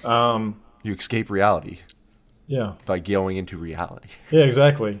 You escape reality. Yeah. By going into reality. Yeah,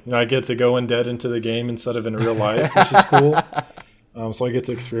 exactly. You know, I get to go in dead into the game instead of in real life, which is cool. So I get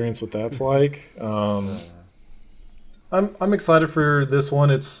to experience what that's like. I'm excited for this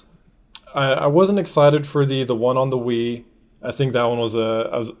one. I wasn't excited for the one on the Wii. I think that one was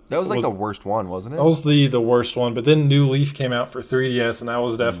the worst one, wasn't it? That was the worst one. But then New Leaf came out for 3DS, and that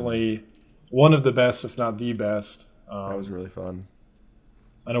was definitely one of the best, if not the best. That was really fun.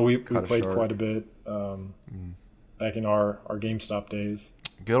 I know we played quite a bit back in our GameStop days.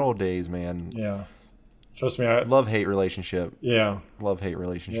 Good old days, man. Yeah. Trust me, I love-hate relationship. Yeah. Love-hate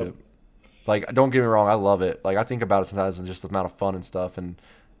relationship. Yep. Like, don't get me wrong, I love it. Like, I think about it sometimes and just the amount of fun and stuff, and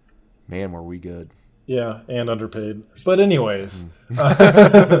man, were we good. Yeah, and underpaid. But anyways,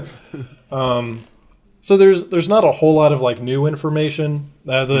 so there's not a whole lot of like new information.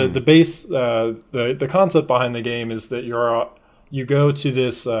 The base the concept behind the game is that you go to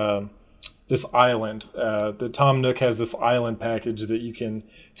this island. The Tom Nook has this island package that you can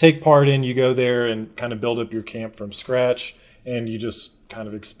take part in. You go there and kind of build up your camp from scratch, and you just kind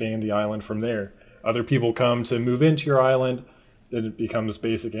of expand the island from there. Other people come to move into your island. Then it becomes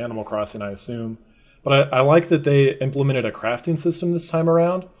basic Animal Crossing, I assume. But I like that they implemented a crafting system this time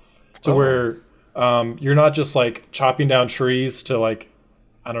around to where you're not just like chopping down trees to like,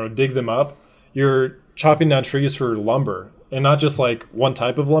 I don't know, dig them up. You're chopping down trees for lumber, and not just like one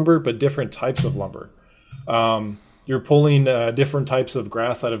type of lumber, but different types of lumber. You're pulling different types of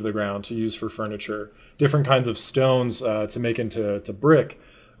grass out of the ground to use for furniture, different kinds of stones to make into brick.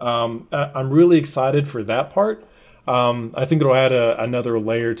 I'm really excited for that part. I think it'll add another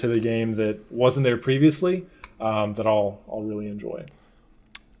layer to the game that wasn't there previously, that I'll really enjoy.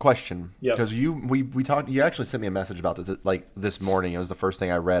 Question. Yes. Because we talked. You actually sent me a message about this like this morning. It was the first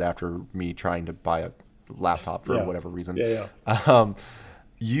thing I read after me trying to buy a laptop for whatever reason. Yeah.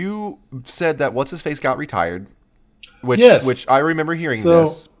 You said that what's his face got retired, which I remember hearing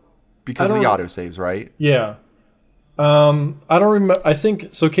this because of the autosaves, right? Yeah. I don't remember. I think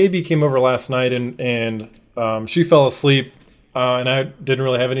so. KB came over last night and she fell asleep, and I didn't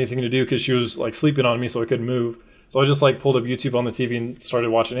really have anything to do because she was like sleeping on me, so I couldn't move. So I just like pulled up YouTube on the TV and started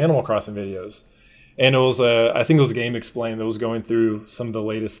watching Animal Crossing videos. And it was I think it was Game Explained that was going through some of the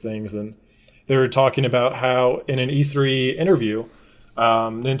latest things, and they were talking about how in an E3 interview,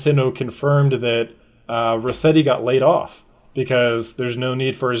 Nintendo confirmed that Rossetti got laid off because there's no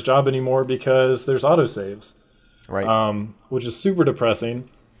need for his job anymore because there's autosaves. Right. Which is super depressing.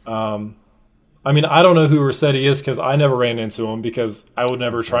 I mean, I don't know who Rossetti is because I never ran into him because I would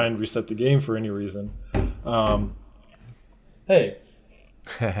never try and reset the game for any reason. Hey,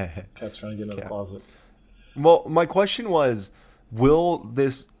 cat's trying to get in the closet. Well, my question was, will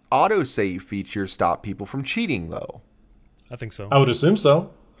this autosave feature stop people from cheating, though? I think so. I would assume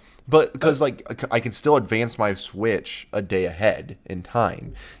so. But because like I can still advance my Switch a day ahead in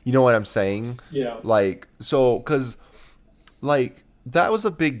time. You know what I'm saying? Yeah. Like so, because like that was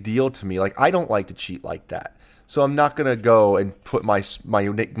a big deal to me. Like I don't like to cheat like that. So I'm not gonna go and put my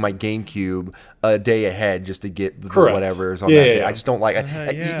GameCube a day ahead just to get the Correct. whatever's on Yeah, that yeah, day. yeah. I just don't like.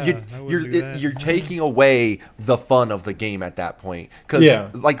 Yeah, I wouldn't do that. You're taking away the fun of the game at that point. Because Yeah.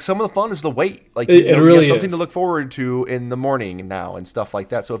 like some of the fun is the wait. Like It you really have something is. to look forward to in the morning now and stuff like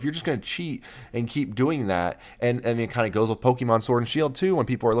that. So if you're just gonna cheat and keep doing that, and it kind of goes with Pokemon Sword and Shield too, when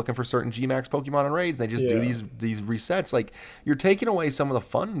people are looking for certain Gmax Pokemon on raids, they just do Yeah. these resets. Like you're taking away some of the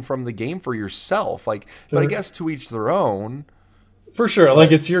fun from the game for yourself. Like, but I There- guess to each their own. For sure,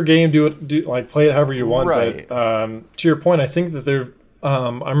 like it's your game. Do like play it however you want. Right. But to your point, I think that there. I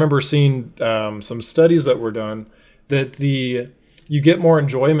remember seeing some studies that were done that you get more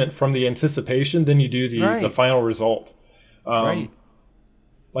enjoyment from the anticipation than you do the Right. final result. Right.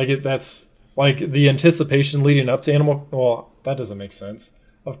 Like that's like the anticipation leading up to Animal. Well, that doesn't make sense.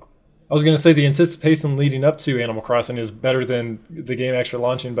 I was going to say the anticipation leading up to Animal Crossing is better than the game actually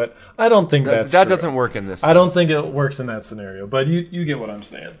launching, but I don't think That that's true. doesn't work in this. I don't think it works in that scenario. But you get what I'm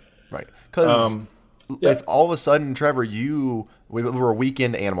saying. Right. Because yeah. if all of a sudden, Trevor, we were a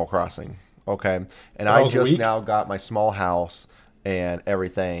weekend Animal Crossing, okay, and I I was just weak? now got my small house and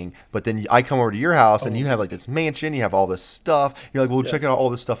everything, but then I come over to your house and you have like this mansion, you have all this stuff. You're like, well, check out all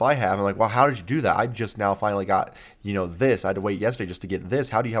this stuff I have. I'm like, well, how did you do that? I just now finally got, this. I had to wait yesterday just to get this.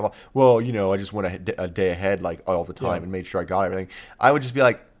 How do you have all? Well, I just went a day ahead like all the time and made sure I got everything. I would just be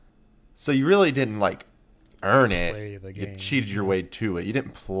like, so you really didn't like earn Play it. the You game. cheated your way to it. You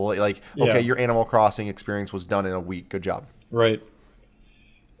didn't play like Yeah. okay, your Animal Crossing experience was done in a week. Good job. Right.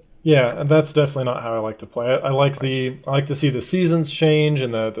 Yeah, and that's definitely not how I like to play it. I like to see the seasons change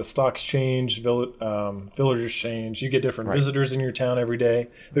and the stocks change, villagers change. You get different visitors in your town every day.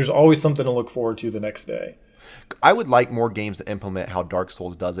 There's always something to look forward to the next day. I would like more games to implement how Dark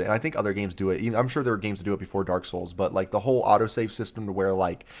Souls does it, and I think other games do it. I'm sure there were games to do it before Dark Souls, but like the whole autosave system to where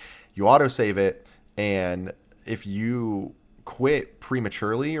like you autosave it, and if you quit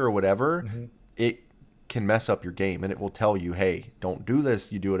prematurely or whatever, it can mess up your game, and it will tell you, hey, don't do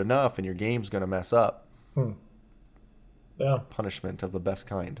this. You do it enough, and your game's going to mess up. Yeah. Punishment of the best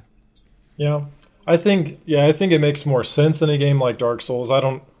kind. Yeah. I think it makes more sense in a game like Dark Souls. I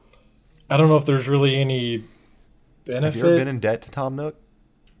don't know if there's really any benefit. Have you ever been in debt to Tom Nook?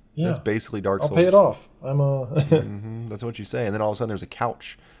 Yeah. That's basically Dark I'll Souls. pay it off. I'm a That's what you say, and then all of a sudden there's a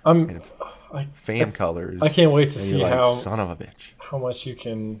couch, I'm and it's I, fan colors. I can't wait to and see you're like, how son of a bitch. much you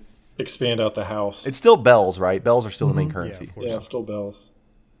can expand out the house. It's still bells, right? Bells are still the main Yeah, currency. of course. yeah, still bells.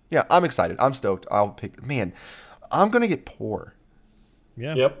 Yeah, I'm excited. I'm stoked. I'll pick. Man, I'm gonna get poor.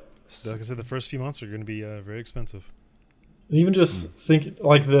 Yeah. Yep. Like I said, the first few months are going to be very expensive. And even just think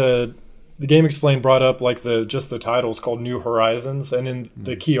like the Game Explained brought up like the titles called New Horizons, and in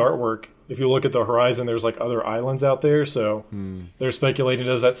the key artwork, if you look at the horizon, there's like other islands out there. So they're speculating,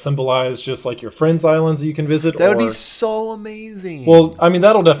 does that symbolize just like your friends' islands that you can visit? That or, would be so amazing. well, I mean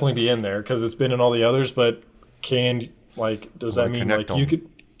that'll definitely be in there because it's been in all the others. But does that Or mean connect like you them. could?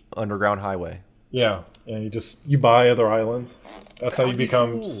 Underground highway. Yeah, you buy other islands. That's how you would be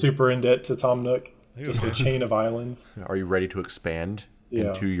become cool. super in debt to Tom Nook. Ew. Just a chain of islands Are you ready to expand Yeah.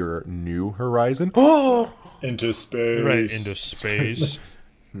 into your new horizon? Oh, into space. Right into space.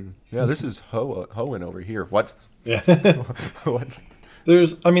 yeah. This is Hoenn over here. What? Yeah. What?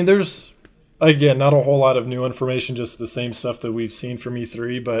 There's again, not a whole lot of new information, just the same stuff that we've seen from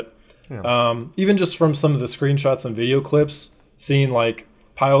E3, but even just from some of the screenshots and video clips, seeing like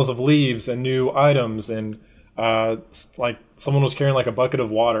piles of leaves and new items and like someone was carrying like a bucket of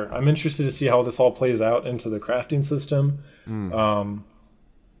water. I'm interested to see how this all plays out into the crafting system.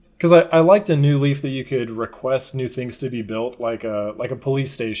 Because I liked a new Leaf that you could request new things to be built, like a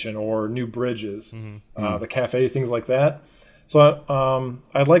police station or new bridges, the cafe, things like that. So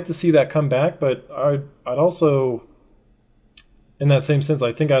I'd like to see that come back, but I'd also, in that same sense,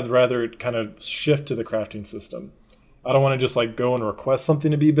 I think I'd rather it kind of shift to the crafting system. I don't want to just like go and request something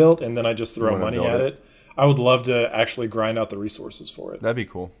to be built and then I just throw wanna money build at it. it. I would love to actually grind out the resources for it. That'd be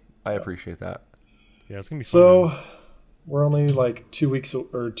cool. I appreciate that. Yeah, it's going to be fun. So we're only like 2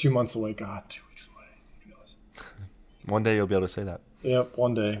 months away. God, 2 weeks away. Ridiculous. One day you'll be able to say that. Yep,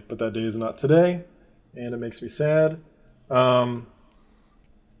 one day, but that day is not today, and it makes me sad. Yeah,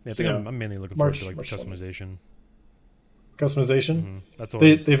 I think yeah. I'm mainly looking March- forward to like the March 20th. customization. Customization. That's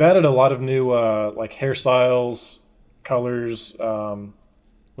always They've added a lot of new like hairstyles, colors,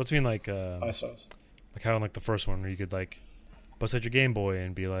 What's mean like styles. like how in like the first one where you could like bust out your Game Boy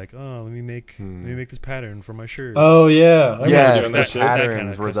and be like, oh, let me make this pattern for my shirt. Oh yeah, I remember Yes, doing the that shit.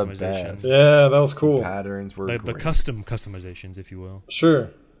 patterns were the customization. best. Yeah, that was cool. Patterns were Like the great. custom customizations, if you will.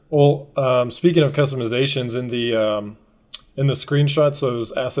 Sure. Well, speaking of customizations, in the screenshots,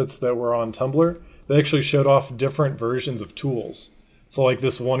 those assets that were on Tumblr, they actually showed off different versions of tools. So like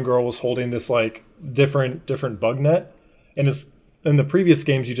this one girl was holding this like different bug net, and in the previous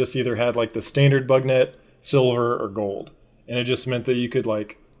games you just either had like the standard bug net, silver, or gold, and it just meant that you could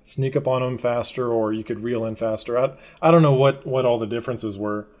like sneak up on them faster or you could reel in faster. I don't know what all the differences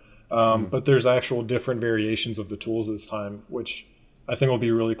were, but there's actual different variations of the tools this time, which I think will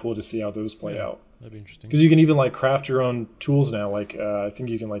be really cool to see how those play out. That'd be interesting. Because you can even like craft your own tools now. Like I think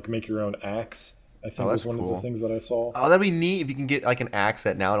you can like make your own axe. I think was that's one of cool. the things that I saw. Oh, that'd be neat if you can get like an axe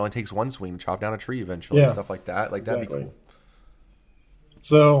that now it only takes one swing to chop down a tree eventually, Yeah. stuff like that. Like that'd be Exactly. cool.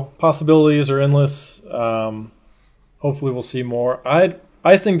 So possibilities are endless. Hopefully we'll see more.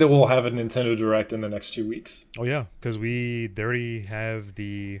 I think that we'll have a Nintendo Direct in the next 2 weeks. Oh yeah, because they already have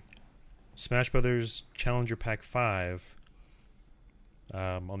the Smash Brothers Challenger Pack 5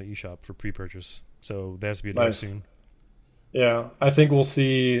 on the eShop for pre-purchase. So there has to be a direct Nice. soon. Yeah, I think we'll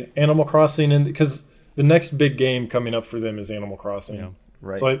see Animal Crossing because the next big game coming up for them is Animal Crossing. Yeah.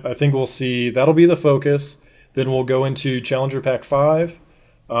 Right. So I think we'll see that'll be the focus. Then we'll go into Challenger Pack 5.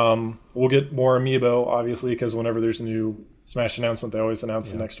 We'll get more Amiibo, obviously, because whenever there's a new Smash announcement, they always announce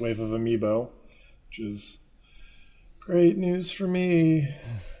the next wave of Amiibo, which is great news for me.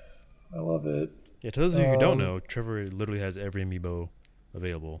 I love it. Yeah, to those of you who don't know, Trevor literally has every amiibo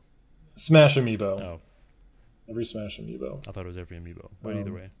available. Smash Amiibo. Oh, Every Smash Amiibo. I thought it was every amiibo, but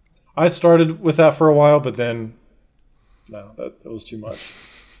either way. I started with that for a while, but then no, that was too much.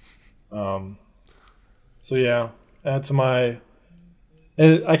 So yeah, add to my.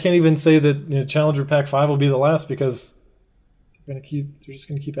 And I can't even say that Challenger Pack 5 will be the last because they're just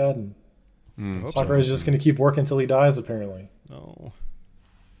gonna keep adding. Hope Sakurai is just gonna keep working until he dies, apparently. No.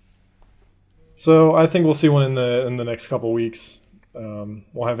 So I think we'll see one in the next couple weeks.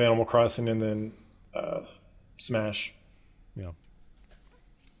 We'll have Animal Crossing and then Smash. Yeah.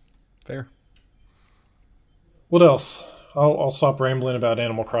 Fair. What else? I'll stop rambling about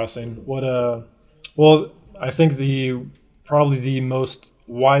Animal Crossing. Well, I think probably the most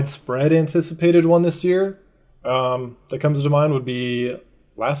widespread anticipated one this year that comes to mind would be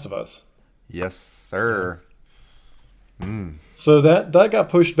Last of Us. Yes, sir. So that got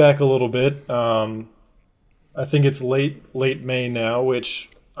pushed back a little bit. I think it's late May now, which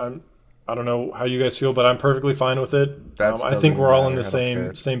I don't know how you guys feel, but I'm perfectly fine with it. I think we're all in the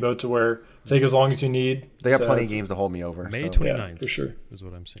same boat to where take as long as you need. They got plenty of games to hold me over. May so 29th for sure. is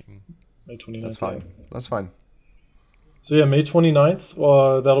what I'm seeing. May 29th. That's fine. That's fine. So yeah, May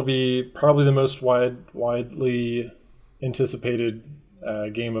 29th. That'll be probably the most widely anticipated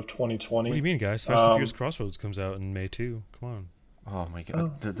game of 2020. What do you mean, guys? Fast and Furious Crossroads comes out in May too. Come on. Oh my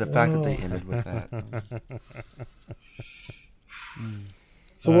god. The fact that they ended with that.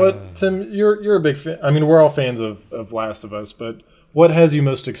 So what, Tim? You're a big fan. I mean, we're all fans of Last of Us, but what has you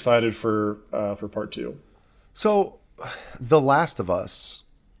most excited for part 2? So, The Last of Us,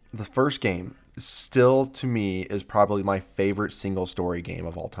 the first game, still to me is probably my favorite single story game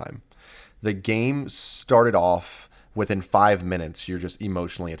of all time. The game started off within 5 minutes, you're just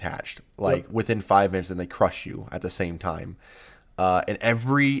emotionally attached. Like within 5 minutes, and they crush you at the same time. And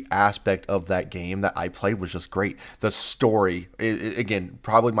every aspect of that game that I played was just great. The story, again,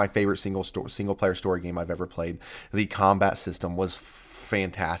 probably my favorite single player story game I've ever played. The combat system was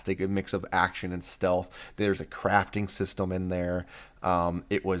fantastic, a mix of action and stealth. There's a crafting system in there.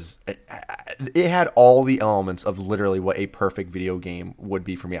 It had all the elements of literally what a perfect video game would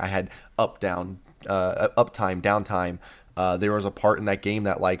be for me. I had uptime, downtime. There was a part in that game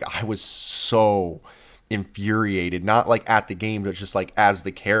that like I was so infuriated, not like at the game, but just like as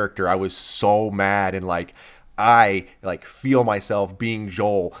the character. I was so mad, and like I like feel myself being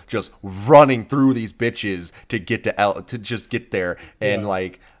Joel, just running through these bitches to get to just get there, and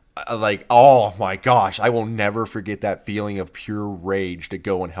like oh my gosh, I will never forget that feeling of pure rage to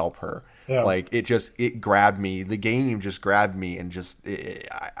go and help her. Yeah. Like it grabbed me. The game just grabbed me, and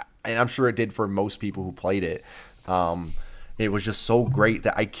and I'm sure it did for most people who played it. It was just so great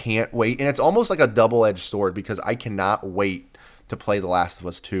that I can't wait. And it's almost like a double-edged sword because I cannot wait to play The Last of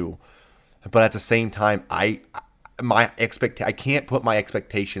Us 2. But at the same time, I can't put my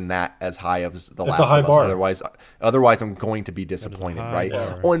expectation that as high as The Last a high of Us. bar. Otherwise I'm going to be disappointed, high right?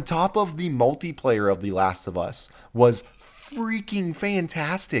 bar. On top of the multiplayer of The Last of Us was freaking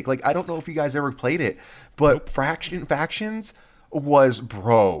fantastic. Like, I don't know if you guys ever played it, but Factions was,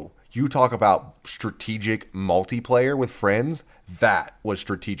 bro, you talk about strategic multiplayer with friends. That was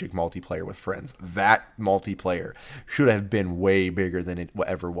strategic multiplayer with friends. That multiplayer should have been way bigger than it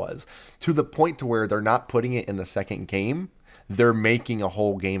ever was, to the point to where they're not putting it in the second game. They're making a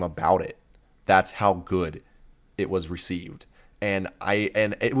whole game about it. That's how good it was received. And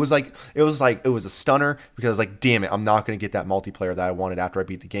it was a stunner, because like, damn it, I'm not going to get that multiplayer that I wanted after I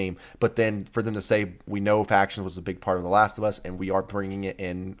beat the game. But then for them to say, we know Factions was a big part of The Last of Us, and we are bringing it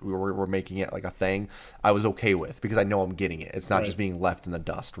in, we're making it like a thing, I was okay with, because I know I'm getting it. It's not just being left in the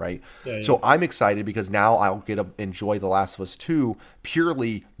dust, right? Yeah. So I'm excited, because now I'll get to enjoy The Last of Us 2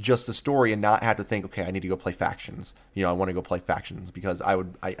 purely just the story, and not have to think, okay, I need to go play Factions. I want to go play Factions, because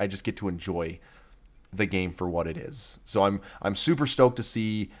I just get to enjoy the game for what it is. So I'm super stoked to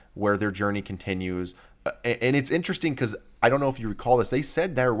see where their journey continues. And it's interesting, because I don't know if you recall this, they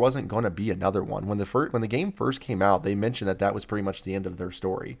said there wasn't going to be another one when the game first came out. They mentioned that was pretty much the end of their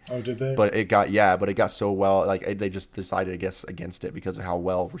story. Oh, did they? But it got so well, like, they just decided, I guess, against it because of how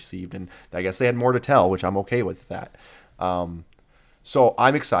well received, and I guess they had more to tell, which I'm okay with that. So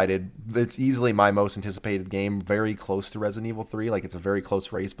I'm excited. It's easily my most anticipated game, very close to Resident Evil 3. Like, it's a very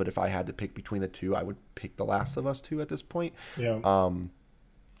close race, but if I had to pick between the two, I would pick The Last of Us 2 at this point. Yeah.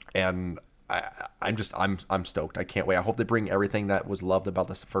 And I'm stoked. I can't wait. I hope they bring everything that was loved about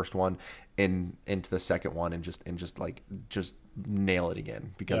this first one into the second one, and just nail it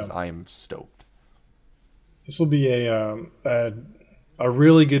again, because I am stoked. This will be a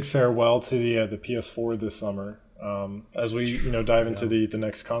really good farewell to the PS4 this summer. As we dive into the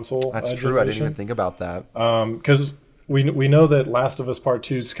next console. That's true. I didn't even think about that. Because we know that Last of Us Part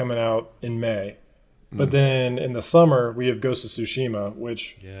 2 is coming out in May, but then in the summer we have Ghost of Tsushima,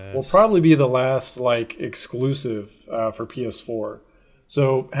 which will probably be the last exclusive for PS4.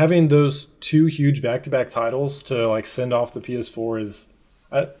 So having those two huge back-to-back titles to send off the PS4 is,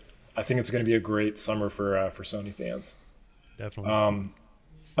 I think it's going to be a great summer for Sony fans. Definitely.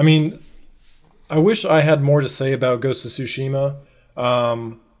 I mean, I wish I had more to say about Ghost of Tsushima.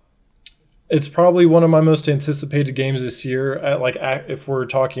 It's probably one of my most anticipated games this year. If we're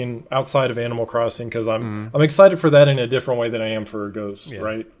talking outside of Animal Crossing, because I'm excited for that in a different way than I am for Ghost,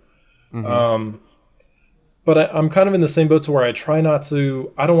 right? Mm-hmm. But I'm kind of in the same boat to where I try not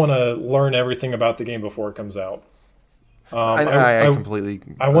to. I don't want to learn everything about the game before it comes out. I completely.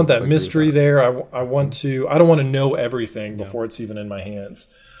 I want that mystery there. I want to. I don't want to know everything before it's even in my hands.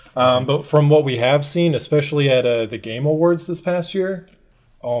 But from what we have seen, especially at the Game Awards this past year,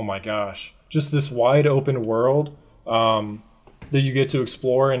 oh my gosh, just this wide open world that you get to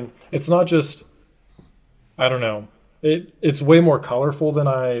explore, and it's not just, I don't know, it's way more colorful than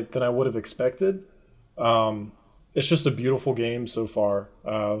I would have expected. It's just a beautiful game so far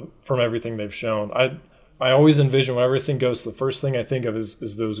from everything they've shown. I always envision when everything goes, the first thing I think of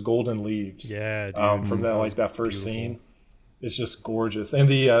is those golden leaves. Yeah, dude, from that first beautiful scene. It's just gorgeous, and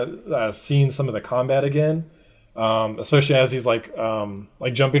the seeing some of the combat again, especially as he's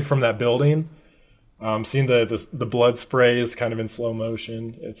jumping from that building, seeing the blood sprays kind of in slow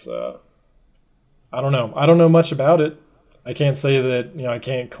motion. It's I don't know much about it. I can't say that I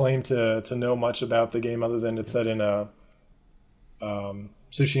can't claim to know much about the game other than it's set in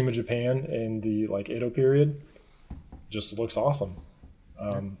Tsushima, Japan, in the Edo period. Just looks awesome,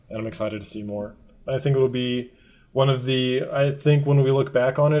 and I'm excited to see more. I think it'll be I think when we look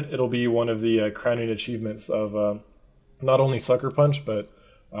back on it, it'll be one of the crowning achievements of not only Sucker Punch, but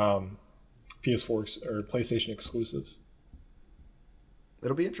PS4 or PlayStation exclusives.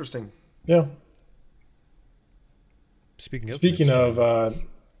 It'll be interesting. Yeah. Speaking of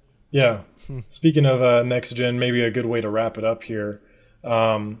next gen, maybe a good way to wrap it up here.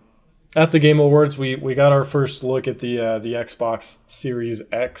 At the Game Awards, we got our first look at the Xbox Series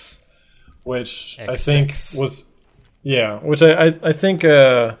X, which I think was. Yeah, which I think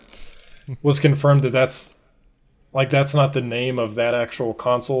was confirmed that's not the name of that actual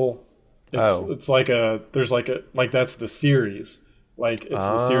console. It's that's the series. It's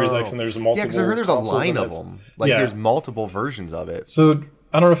the Series X, and there's multiple. Yeah, because I heard there's a line of them. There's multiple versions of it. So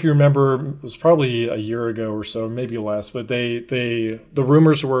I don't know if you remember, it was probably a year ago or so, maybe less. But the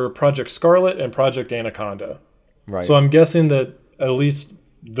rumors were Project Scarlet and Project Anaconda. Right. So I'm guessing that at least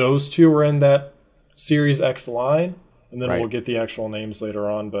those two were in that Series X line. And then we'll get the actual names later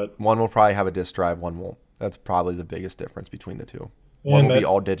on. But one will probably have a disk drive, one won't. That's probably the biggest difference between the two. One will be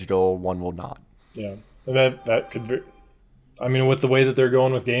all digital, one will not. Yeah. And that could be... I mean, with the way that they're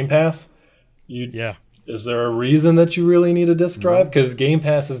going with Game Pass, Is there a reason that you really need a disc drive? Because Game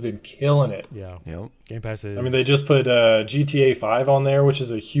Pass has been killing it. Yeah. Yep. Game Pass is. I mean, they just put GTA 5 on there, which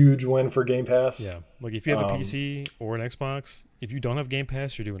is a huge win for Game Pass. Yeah. Like, if you have a PC or an Xbox, if you don't have Game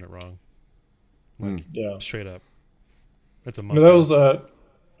Pass, you're doing it wrong. Like, Yeah. straight up. That's a I must. mean, that was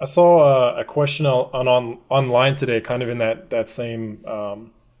I saw a question online today, kind of in that same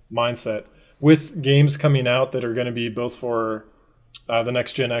mindset, with games coming out that are going to be both for the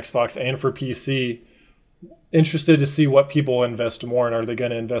next gen Xbox and for PC. Interested to see what people invest more in. Are they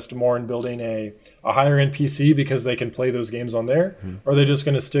going to invest more in building a higher end PC because they can play those games on there, or are they just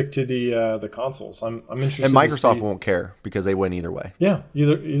going to stick to the consoles? I'm interested. And to Microsoft see. won't care because they win either way. Yeah,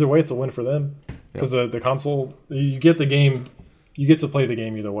 either way, it's a win for them because the console, you get the game, you get to play the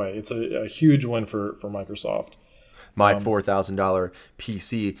game either way. It's a huge win for Microsoft. My $4,000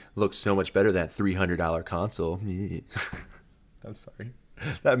 PC looks so much better than that $300 console. I'm sorry.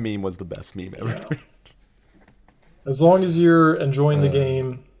 That meme was the best meme ever. Yeah. As long as you're enjoying the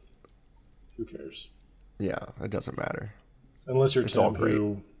game, who cares? Yeah, it doesn't matter. Unless you're It's Tim, all great.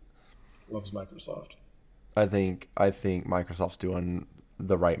 who loves Microsoft. I think Microsoft's doing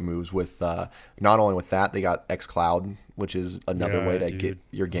the right moves with not only with that, they got xCloud, which is another Yeah, way to dude. get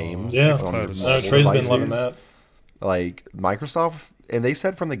your games. Yeah, xCloud on is your so Trey's been devices. loving that. Like Microsoft, and they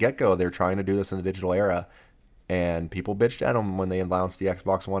said from the get-go they're trying to do this in the digital era, and people bitched at them when they announced the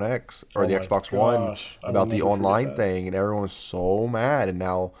Xbox One X or Oh the my Xbox gosh, I One will about the never forget online that. thing, and everyone was so mad. And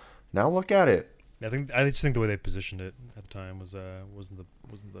now look at it. I just think the way they positioned it at the time wasn't the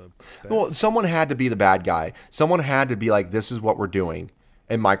best. Well, someone had to be the bad guy. Someone had to be like, "This is what we're doing,"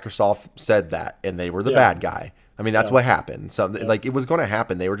 and Microsoft said that, and they were the Yeah. bad guy. I mean, that's Yeah. what happened. So, like, it was going to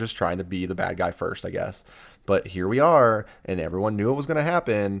happen. They were just trying to be the bad guy first, I guess. But here we are, and everyone knew it was going to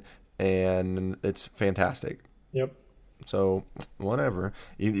happen, and it's fantastic. Yep. So, whatever.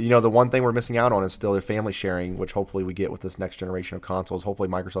 You know, the one thing we're missing out on is still the family sharing, which hopefully we get with this next generation of consoles. Hopefully,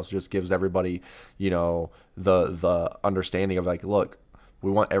 Microsoft just gives everybody, you know, the understanding of like, look, we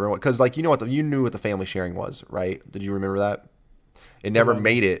want everyone, because like you knew what the family sharing was, right? Did you remember that? It never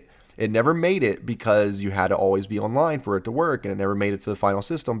made it. It never made it because you had to always be online for it to work, and it never made it to the final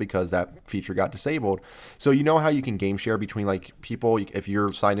system because that feature got disabled. So you know how you can game share between like people if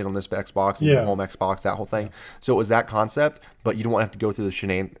you're signed in on this Xbox and Yeah. home Xbox, that whole thing. So it was that concept, but you don't have to go through the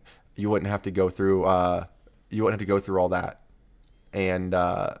shenan. You wouldn't have to go through. You wouldn't have to go through all that, and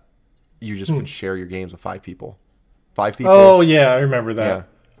you just would share your games with 5 people. 5 people. Oh yeah, I remember that.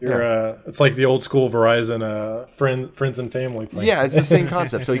 Yeah. It's like the old school Verizon friends and family plan. Yeah, it's the same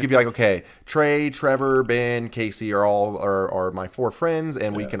concept. So you could be like, okay, Trey, Trevor, Ben, Casey are my 4 friends,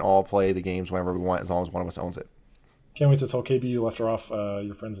 and we can all play the games whenever we want, as long as one of us owns it. Can't wait to tell KB you left her off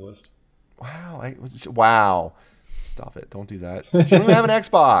your friends list. Wow. Stop it. Don't do that. She doesn't even have an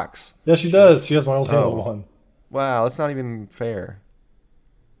Xbox. Yeah, she does. She has my old Halo Oh. one. Wow, that's not even fair.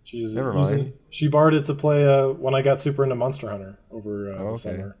 She's Never mind. She borrowed it to play when I got super into Monster Hunter over the okay.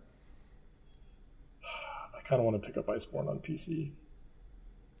 summer. I kind of want to pick up Iceborne on PC.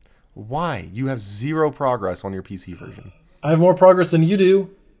 Why? You have 0 progress on your PC version. I have more progress than you do.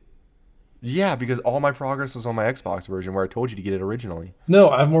 Yeah, because all my progress was on my Xbox version where I told you to get it originally. No,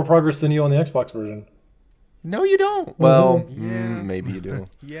 I have more progress than you on the Xbox version. No, you don't. Well, Yeah. Maybe you do.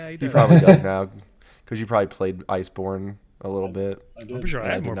 Yeah, he He does. probably does now because you probably played Iceborne a little bit. I I'm did. pretty sure I Yeah,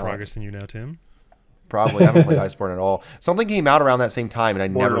 I have did more not. progress than you now, Tim. Probably. I haven't played Iceborne at all. Something came out around that same time, and I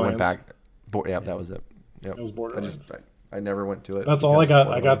never went Borderlands. back. Yeah, that was it. Yep. It was Borderlands. I never went to it. That's all I because got. I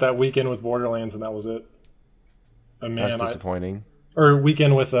Borderlands. got that weekend with Borderlands, and that was it. And That's man, disappointing. or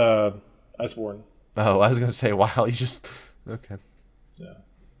weekend with Iceborne. Oh, I was gonna say, wow, you just okay. Yeah,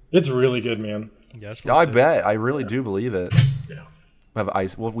 it's really good, man. Yeah, that's Yeah, I bet. I really do believe it. Yeah,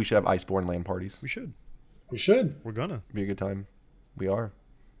 We should have Iceborne LAN parties. we should. we should. We're gonna. Be a good time. We are.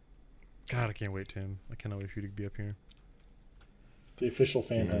 God, I can't wait, Tim. I cannot wait for you to be up here. The official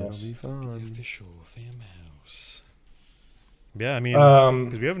fan house. It'll be fun. Official fam house. Yeah, I mean, Um,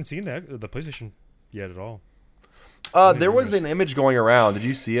 because we haven't seen the PlayStation yet at all. There was an image going around. Did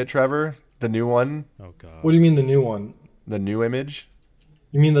you see it, Trevor? The new one? Oh God. What do you mean the new one? The new image?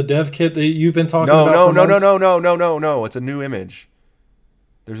 You mean the dev kit that you've been talking No, about? no, for no, no, months? no. It's a new image.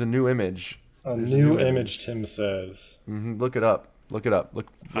 There's a new image. A There's new image, Tim says. Look it up. Look it up. Look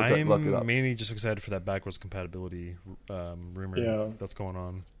it up. mainly just excited for that backwards compatibility rumor Yeah. that's going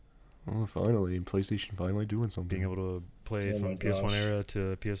on. Oh, finally, PlayStation finally doing something. Being able to play Oh from my PS1 gosh. era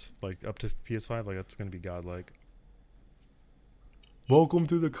to up to PS5, like that's gonna be godlike. Welcome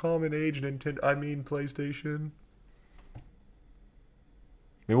to the common age, PlayStation.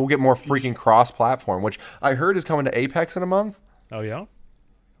 Maybe we'll get more freaking cross-platform, which I heard is coming to Apex in a month. Oh yeah.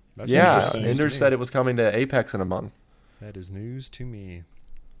 That's Yeah, interesting. news to Ender me. said it was coming to Apex in a month. That is news to me.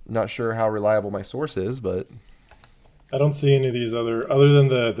 Not sure how reliable my source is, but I don't see any of these other than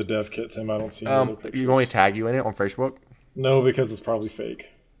the dev kit, Tim. I don't see any other pictures. you want me to tag you in it on Facebook? No, because it's probably fake.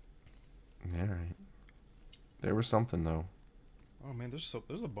 Yeah, right. There was something though. Oh man, there's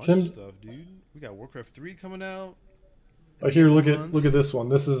a bunch Tim- of stuff, dude. We got Warcraft 3 coming out. Oh, here, look month. at this one.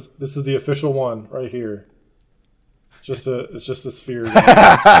 This is the official one right here. It's just a sphere.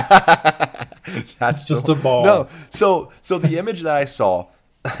 That's just a ball. No, so the image that I saw,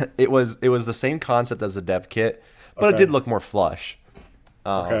 it was the same concept as the dev kit, but it Okay. did look more flush.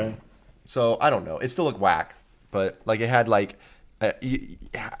 Okay. So I don't know. It still looked whack, but like it had like,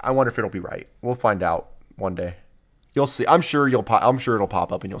 I wonder if it'll be right. We'll find out one day. You'll see. I'm sure it'll pop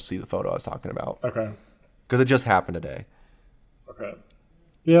up and you'll see the photo I was talking about Okay. because it just happened today. Okay.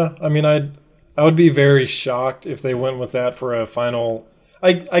 Yeah, I mean, I would be very shocked if they went with that for a final.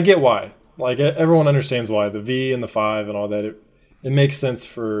 I get why. Like everyone understands why the V and the 5 and all that. It makes sense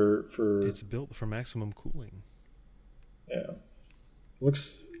for It's built for maximum cooling. yeah.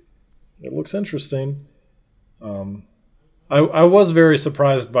 It looks interesting. I was very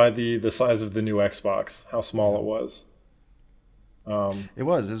surprised by the size of the new Xbox, how small it was. It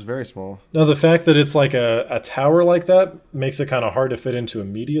was very small. No, the fact that it's like a tower like that makes it kind of hard to fit into a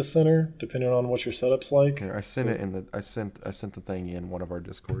media center, depending on what your setup's like. Here, I sent it in the I sent the thing in one of our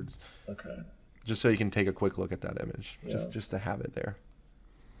Discords Okay. just so you can take a quick look at that image, Yeah. just to have it there.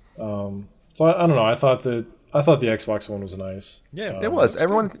 So I don't know. I thought the Xbox one was nice. Yeah, It was. that's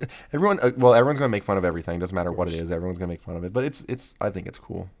Everyone's gonna make fun of everything. Doesn't matter what it is. Everyone's gonna make fun of it. But it's. I think it's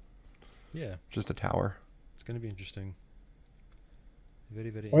cool. Yeah, Just a tower. it's gonna be interesting. Very,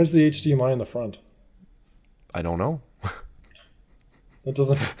 very. Why is the interesting. HDMI in the front? I don't know. That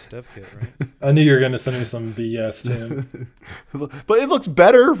doesn't. It's dev kit, right? I knew you were going to send me some BS, Tim. But it looks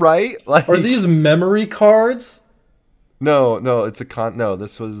better, right? Like Are these memory cards? no, it's a no.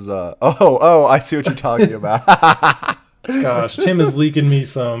 This was. I see what you're talking about. Gosh, Tim is leaking me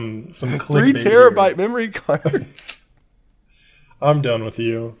some 3 clickbait terabyte here. memory cards. I'm done with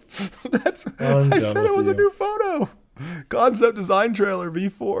you. That's. I'm I done said with it was a you. new photo. Concept design trailer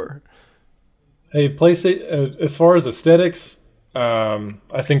V4. Hey, PlayStation. As far as aesthetics,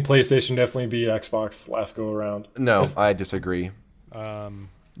 I think PlayStation definitely beat Xbox last go around. No, It's- I disagree. Um,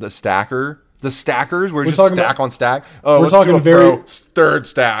 The stackers were just talking stack about- on stack. Oh, we're let's do talking a very- pro third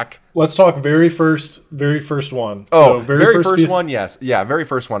stack. Let's talk very first one. Oh, So very first piece- one, yes. Yeah, very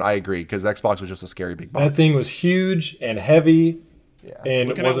first one, I agree, because Xbox was just a scary big box. That thing was huge and heavy, Yeah. and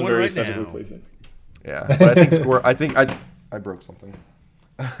Looking it at wasn't one very right aesthetically now. pleasing. Yeah. But I think I broke something.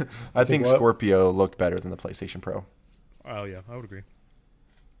 I think what? Scorpio looked better than the PlayStation Pro. oh yeah, I would agree.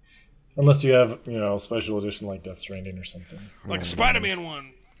 Unless you have, special edition like Death Stranding or something. Like the Spider-Man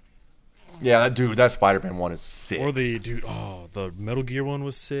one, Yeah, that Spider-Man one is sick. or the Metal Gear one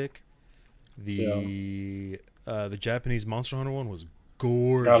was sick. The Japanese Monster Hunter one was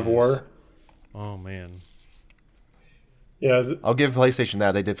gorgeous. God of War. Oh man, Yeah, I'll give PlayStation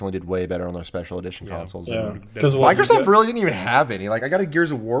that. They definitely did way better on their special edition Yeah. consoles. yeah. than- Because Microsoft really didn't even have any. Like, I got a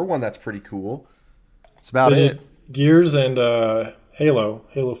Gears of War one that's pretty cool. That's about they it. did Gears and Halo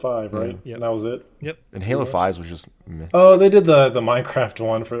 5, right? Yep. And that was it. yep. And Halo 5 was just meh. Oh, they did the Minecraft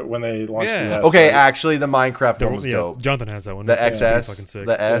one for when they launched Yeah. the S, Okay, right? actually, the Minecraft one was dope. Jonathan has that one. The It's pretty XS, fucking sick.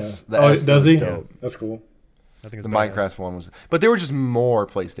 the S, the Oh, S does was he? dope. That's cool. I think it's The badass. Minecraft one was, but there were just more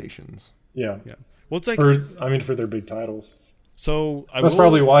PlayStations. Yeah. Yeah. Well, it's like For their big titles. so. That's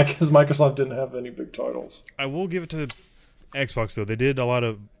probably why, because Microsoft didn't have any big titles. I will give it to Xbox though. They did a lot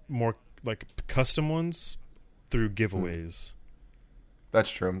of more like custom ones through giveaways. That's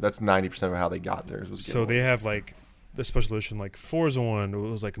true. That's 90% of how they got theirs. Was So they giveaways. have like the special edition, like Forza one. It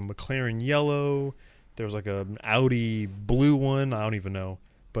was like a McLaren yellow. There was like an Audi blue one. I don't even know,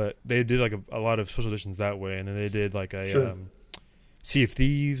 but they did like a lot of special editions that way. And then they did like a Sure. Sea of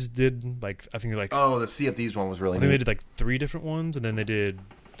Thieves. Did like I think like Oh, the Sea of Thieves one was really I think they neat. did like 3 different ones, and then they did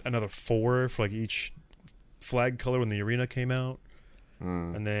another 4 for like each flag color when the arena came out.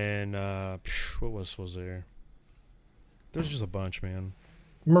 And then what was there? There's just a bunch, man.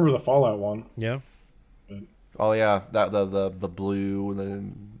 Remember the Fallout one? Yeah. Oh yeah, that the blue and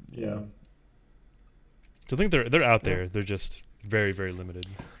then Yeah. So I think they're out there. They're just very, very limited.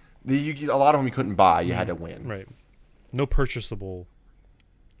 a lot of them you couldn't buy. You had to win. Right. No purchasable.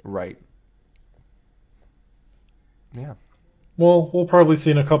 Right. Yeah. Well, we'll probably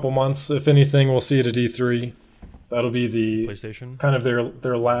see in a couple months. If anything, we'll see it at E3. That'll be the PlayStation. kind of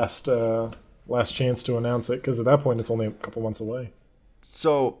their last chance to announce it, because at that point it's only a couple months away.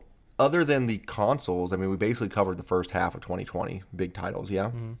 So, other than the consoles, I mean, we basically covered the first half of 2020 big titles.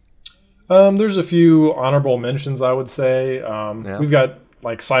 Yeah. There's a few honorable mentions, I would say. We've got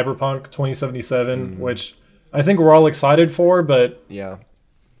like Cyberpunk 2077, which I think we're all excited for, but Yeah.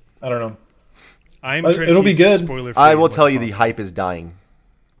 I don't know. It'll be good. I will tell you, the hype is dying.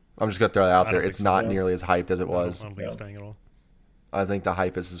 I'm just gonna throw that out I there. don't It's think so. not nearly as hyped as it I was. don't think it's dying at all. I think the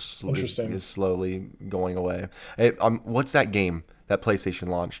hype is Interesting. slowly going away. Hey, what's that game that PlayStation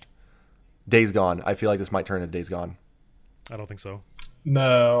launched? Days Gone. I feel like this might turn into Days Gone. I don't think so.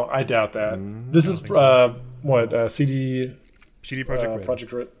 No, I doubt that. This is think so. CD CD Projekt Red.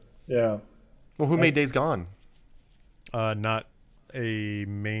 Project Red. Yeah. Well, who made Days Gone? Not a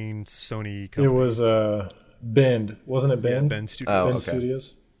main Sony It company. was Bend, wasn't it? Yeah, Bend. Ben Studios. Oh, Bend okay.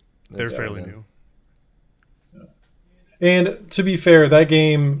 Studios. They're That's fairly it, then. new. And to be fair, that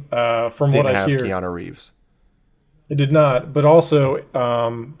game, from Didn't what I have hear, Keanu Reeves. it did not. But also,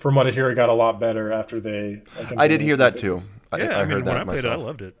 from what I hear, it got a lot better after they. Like, I did hear implemented that some too. fixes. I Yeah, I mean, heard when that I played it, I myself.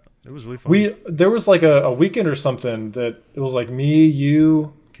 loved it. It was really fun. There was like a weekend or something that it was like me,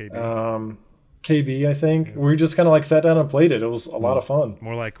 you, KB. KB, I think. We just kind of like sat down and played it. It was a lot of fun.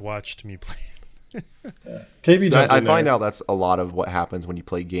 More like watched me play. KB jumped I in find there. out that's a lot of what happens when you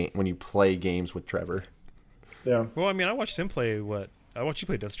play games with Trevor. Yeah. Well, I mean, I watched him play I watched you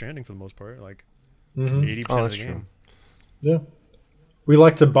play Death Stranding for the most part, like Mm-hmm. 80% Oh, of that's the true. game. Yeah. We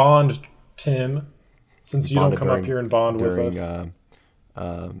like to bond, Tim, since you don't Bonded come up during- here and bond with during us.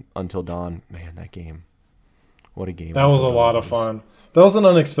 Until Dawn. Man, that game. What a game. That was a Until lot Dawn of fun. That was an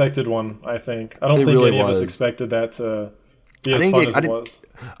unexpected one, I think. I don't It think really any of us was. expected that to be I as think fun it- as I it didn't- was.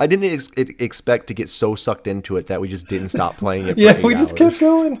 I didn't expect to get so sucked into it that we just didn't stop playing it for Yeah, 8 we just hours. kept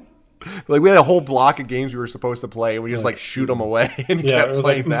going. Like, we had a whole block of games we were supposed to play, and we just, like, shoot them away and Yeah, kept it was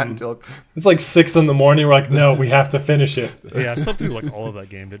playing like, that until... It's like 6 in the morning. We're like, no, we have to finish it. Yeah, I slept through like all of that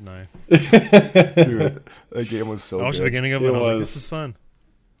game, didn't I? Dude, that game was so I watched the good. beginning of it, and I was like, was. this is fun.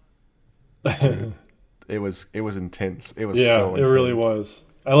 It was intense. It was Yeah, so it intense. really was.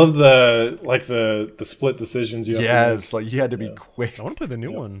 I love the split decisions you have to make. Yes, like, you had to be quick. I want to play the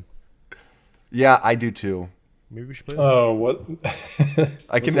new one. Yeah, I do, too. Maybe we should play that. Oh, what?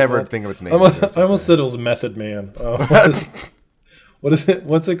 I can it never called? think of its name. I either. It's almost okay. said it was Method Man. Oh, what is it?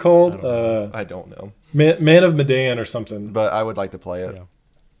 What's it called? I don't know. Man of Medan or something. But I would like to play it.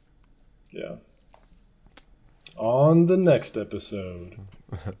 Yeah. Yeah. On the next episode.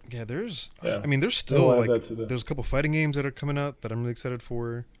 Yeah, there's. Yeah. I mean, there's We'll still add like that to the- there's a couple fighting games that are coming out that I'm really excited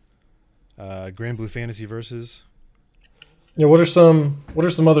for. Grand Blue Fantasy Versus. Yeah, what are some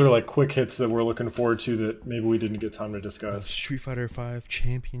other like quick hits that we're looking forward to that maybe we didn't get time to discuss? Street Fighter V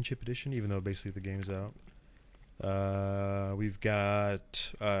Championship Edition, even though basically the game's out. We've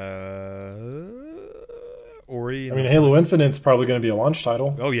got Ori. I mean, Halo Infinite's probably going to be a launch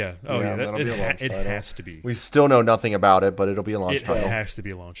title. Oh yeah, Yeah, that'll be a launch it title. has to be. We still know nothing about it, but it'll be a launch It title. has to be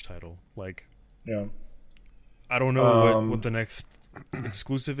a launch title. Like, Yeah. I don't know Um, what the next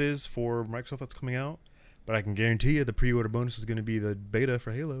exclusive is for Microsoft that's coming out, but I can guarantee you the pre-order bonus is going to be the beta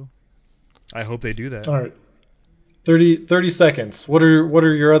for Halo. I hope they do that. All right. 30 seconds. What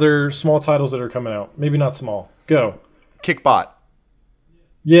are your other small titles that are coming out? Maybe not small. Go. Kickbot.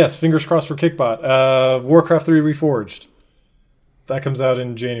 Yes, fingers crossed for Kickbot. Warcraft 3 Reforged. That comes out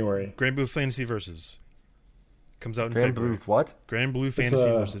in January. Grand Blue Fantasy Versus comes out in Grand February. Blue what? Grand Blue Fantasy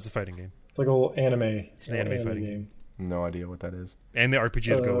a- Versus. It's a fighting game, It's like a little anime. It's an anime fighting game. No idea what that is. and the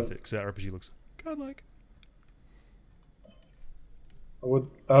RPG to go with it because that RPG looks godlike.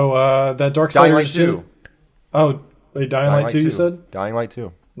 That Dark Dying Light Darksiders 2. Oh, wait, Dying Light 2 you said? Dying Light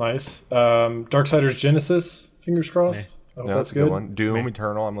 2. Nice. Darksiders Genesis, fingers crossed. I hope No, that's that's a good good. one. Doom Meh.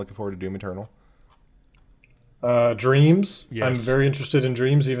 Eternal. I'm looking forward to Doom Eternal. Dreams. Yes. I'm very interested in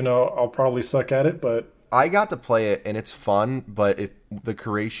Dreams, even though I'll probably suck at it, but I got to play it and it's fun, but the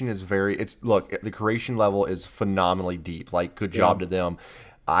creation is the creation level is phenomenally deep. Like, good job to them.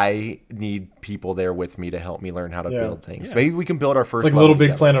 I need people there with me to help me learn how to Yeah. build things. Yeah. Maybe we can build our first. it's like level Little Big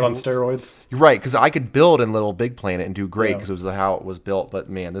together. Planet on steroids. You're right, because I could build in Little Big Planet and do great Yeah. because it was how it was built. But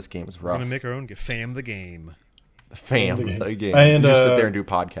man, this game is We're rough. gonna make our own Fam the Game. Fam, the game. the game. And, you just sit there and do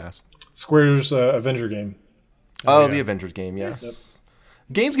podcasts. Square's Avenger game. Oh, yeah. the Avengers game, yes.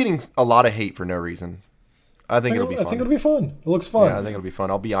 Game's getting a lot of hate for no reason. I think it'll be fun. I think it'll be fun. It looks fun. Yeah, I think it'll be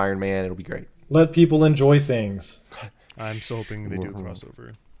fun. I'll be Iron Man. It'll be great. Let people enjoy things. I'm still hoping they do a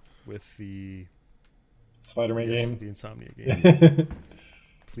crossover with the Spider-Man game. the Insomnia game.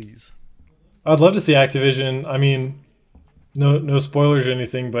 Please. I'd love to see Activision. I mean, no spoilers or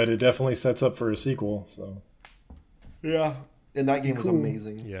anything, but it definitely sets up for a sequel. So Yeah. And that game was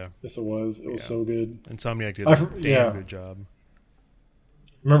amazing. Yeah. yes, it was. It was Yeah. so good. Insomniac did I a fr- damn yeah. good job.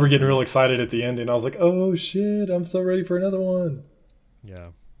 remember getting real excited at the ending. I was like, oh shit, I'm so ready for another one. Yeah.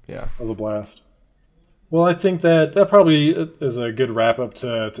 Yeah. That was a blast. Well, I think that probably is a good wrap up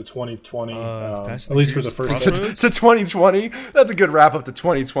to 2020, Fast at and least for the Furious first. Crossroads? To 2020. That's a good wrap up to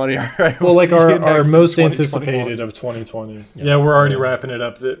 2020. All right. Well, like see you our next most 2021. anticipated of 2020. Yeah, we're already wrapping it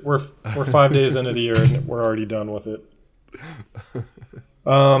up. We're 5 days into the year and we're already done with it.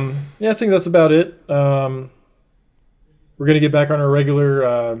 Yeah, I think that's about it. We're gonna get back on our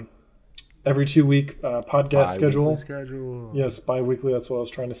regular every 2 week podcast schedule. Yes, bi-weekly. That's what I was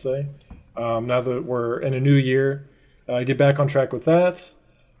trying to say. Now that we're in a new year, get back on track with that.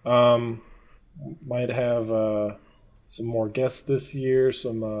 Might have some more guests this year,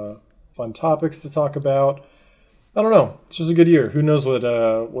 some fun topics to talk about. I don't know. It's just a good year. Who knows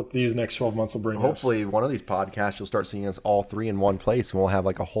what these next 12 months will bring us. Hopefully, one of these podcasts, you'll start seeing us all three in one place, and we'll have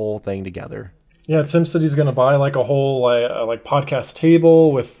like a whole thing together. Yeah, Tim said he's going to buy like a whole like podcast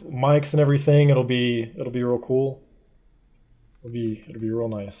table with mics and everything. It'll be real cool. It'll be real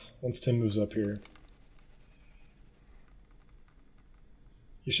nice once Tim moves up here.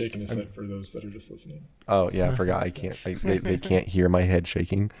 He's shaking his head for those that are just listening. Oh yeah, I forgot. I can't. They can't hear my head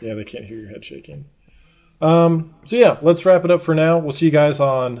shaking. Yeah, they can't hear your head shaking. So yeah, let's wrap it up for now. We'll see you guys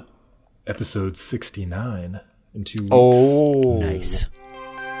on episode 69 in 2 weeks. Oh, Nice.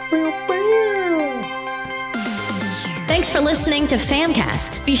 Thanks for listening to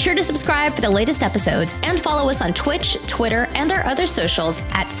Famcast. Be sure to subscribe for the latest episodes and follow us on Twitch, Twitter, and our other socials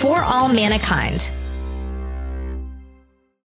at For All Mankind.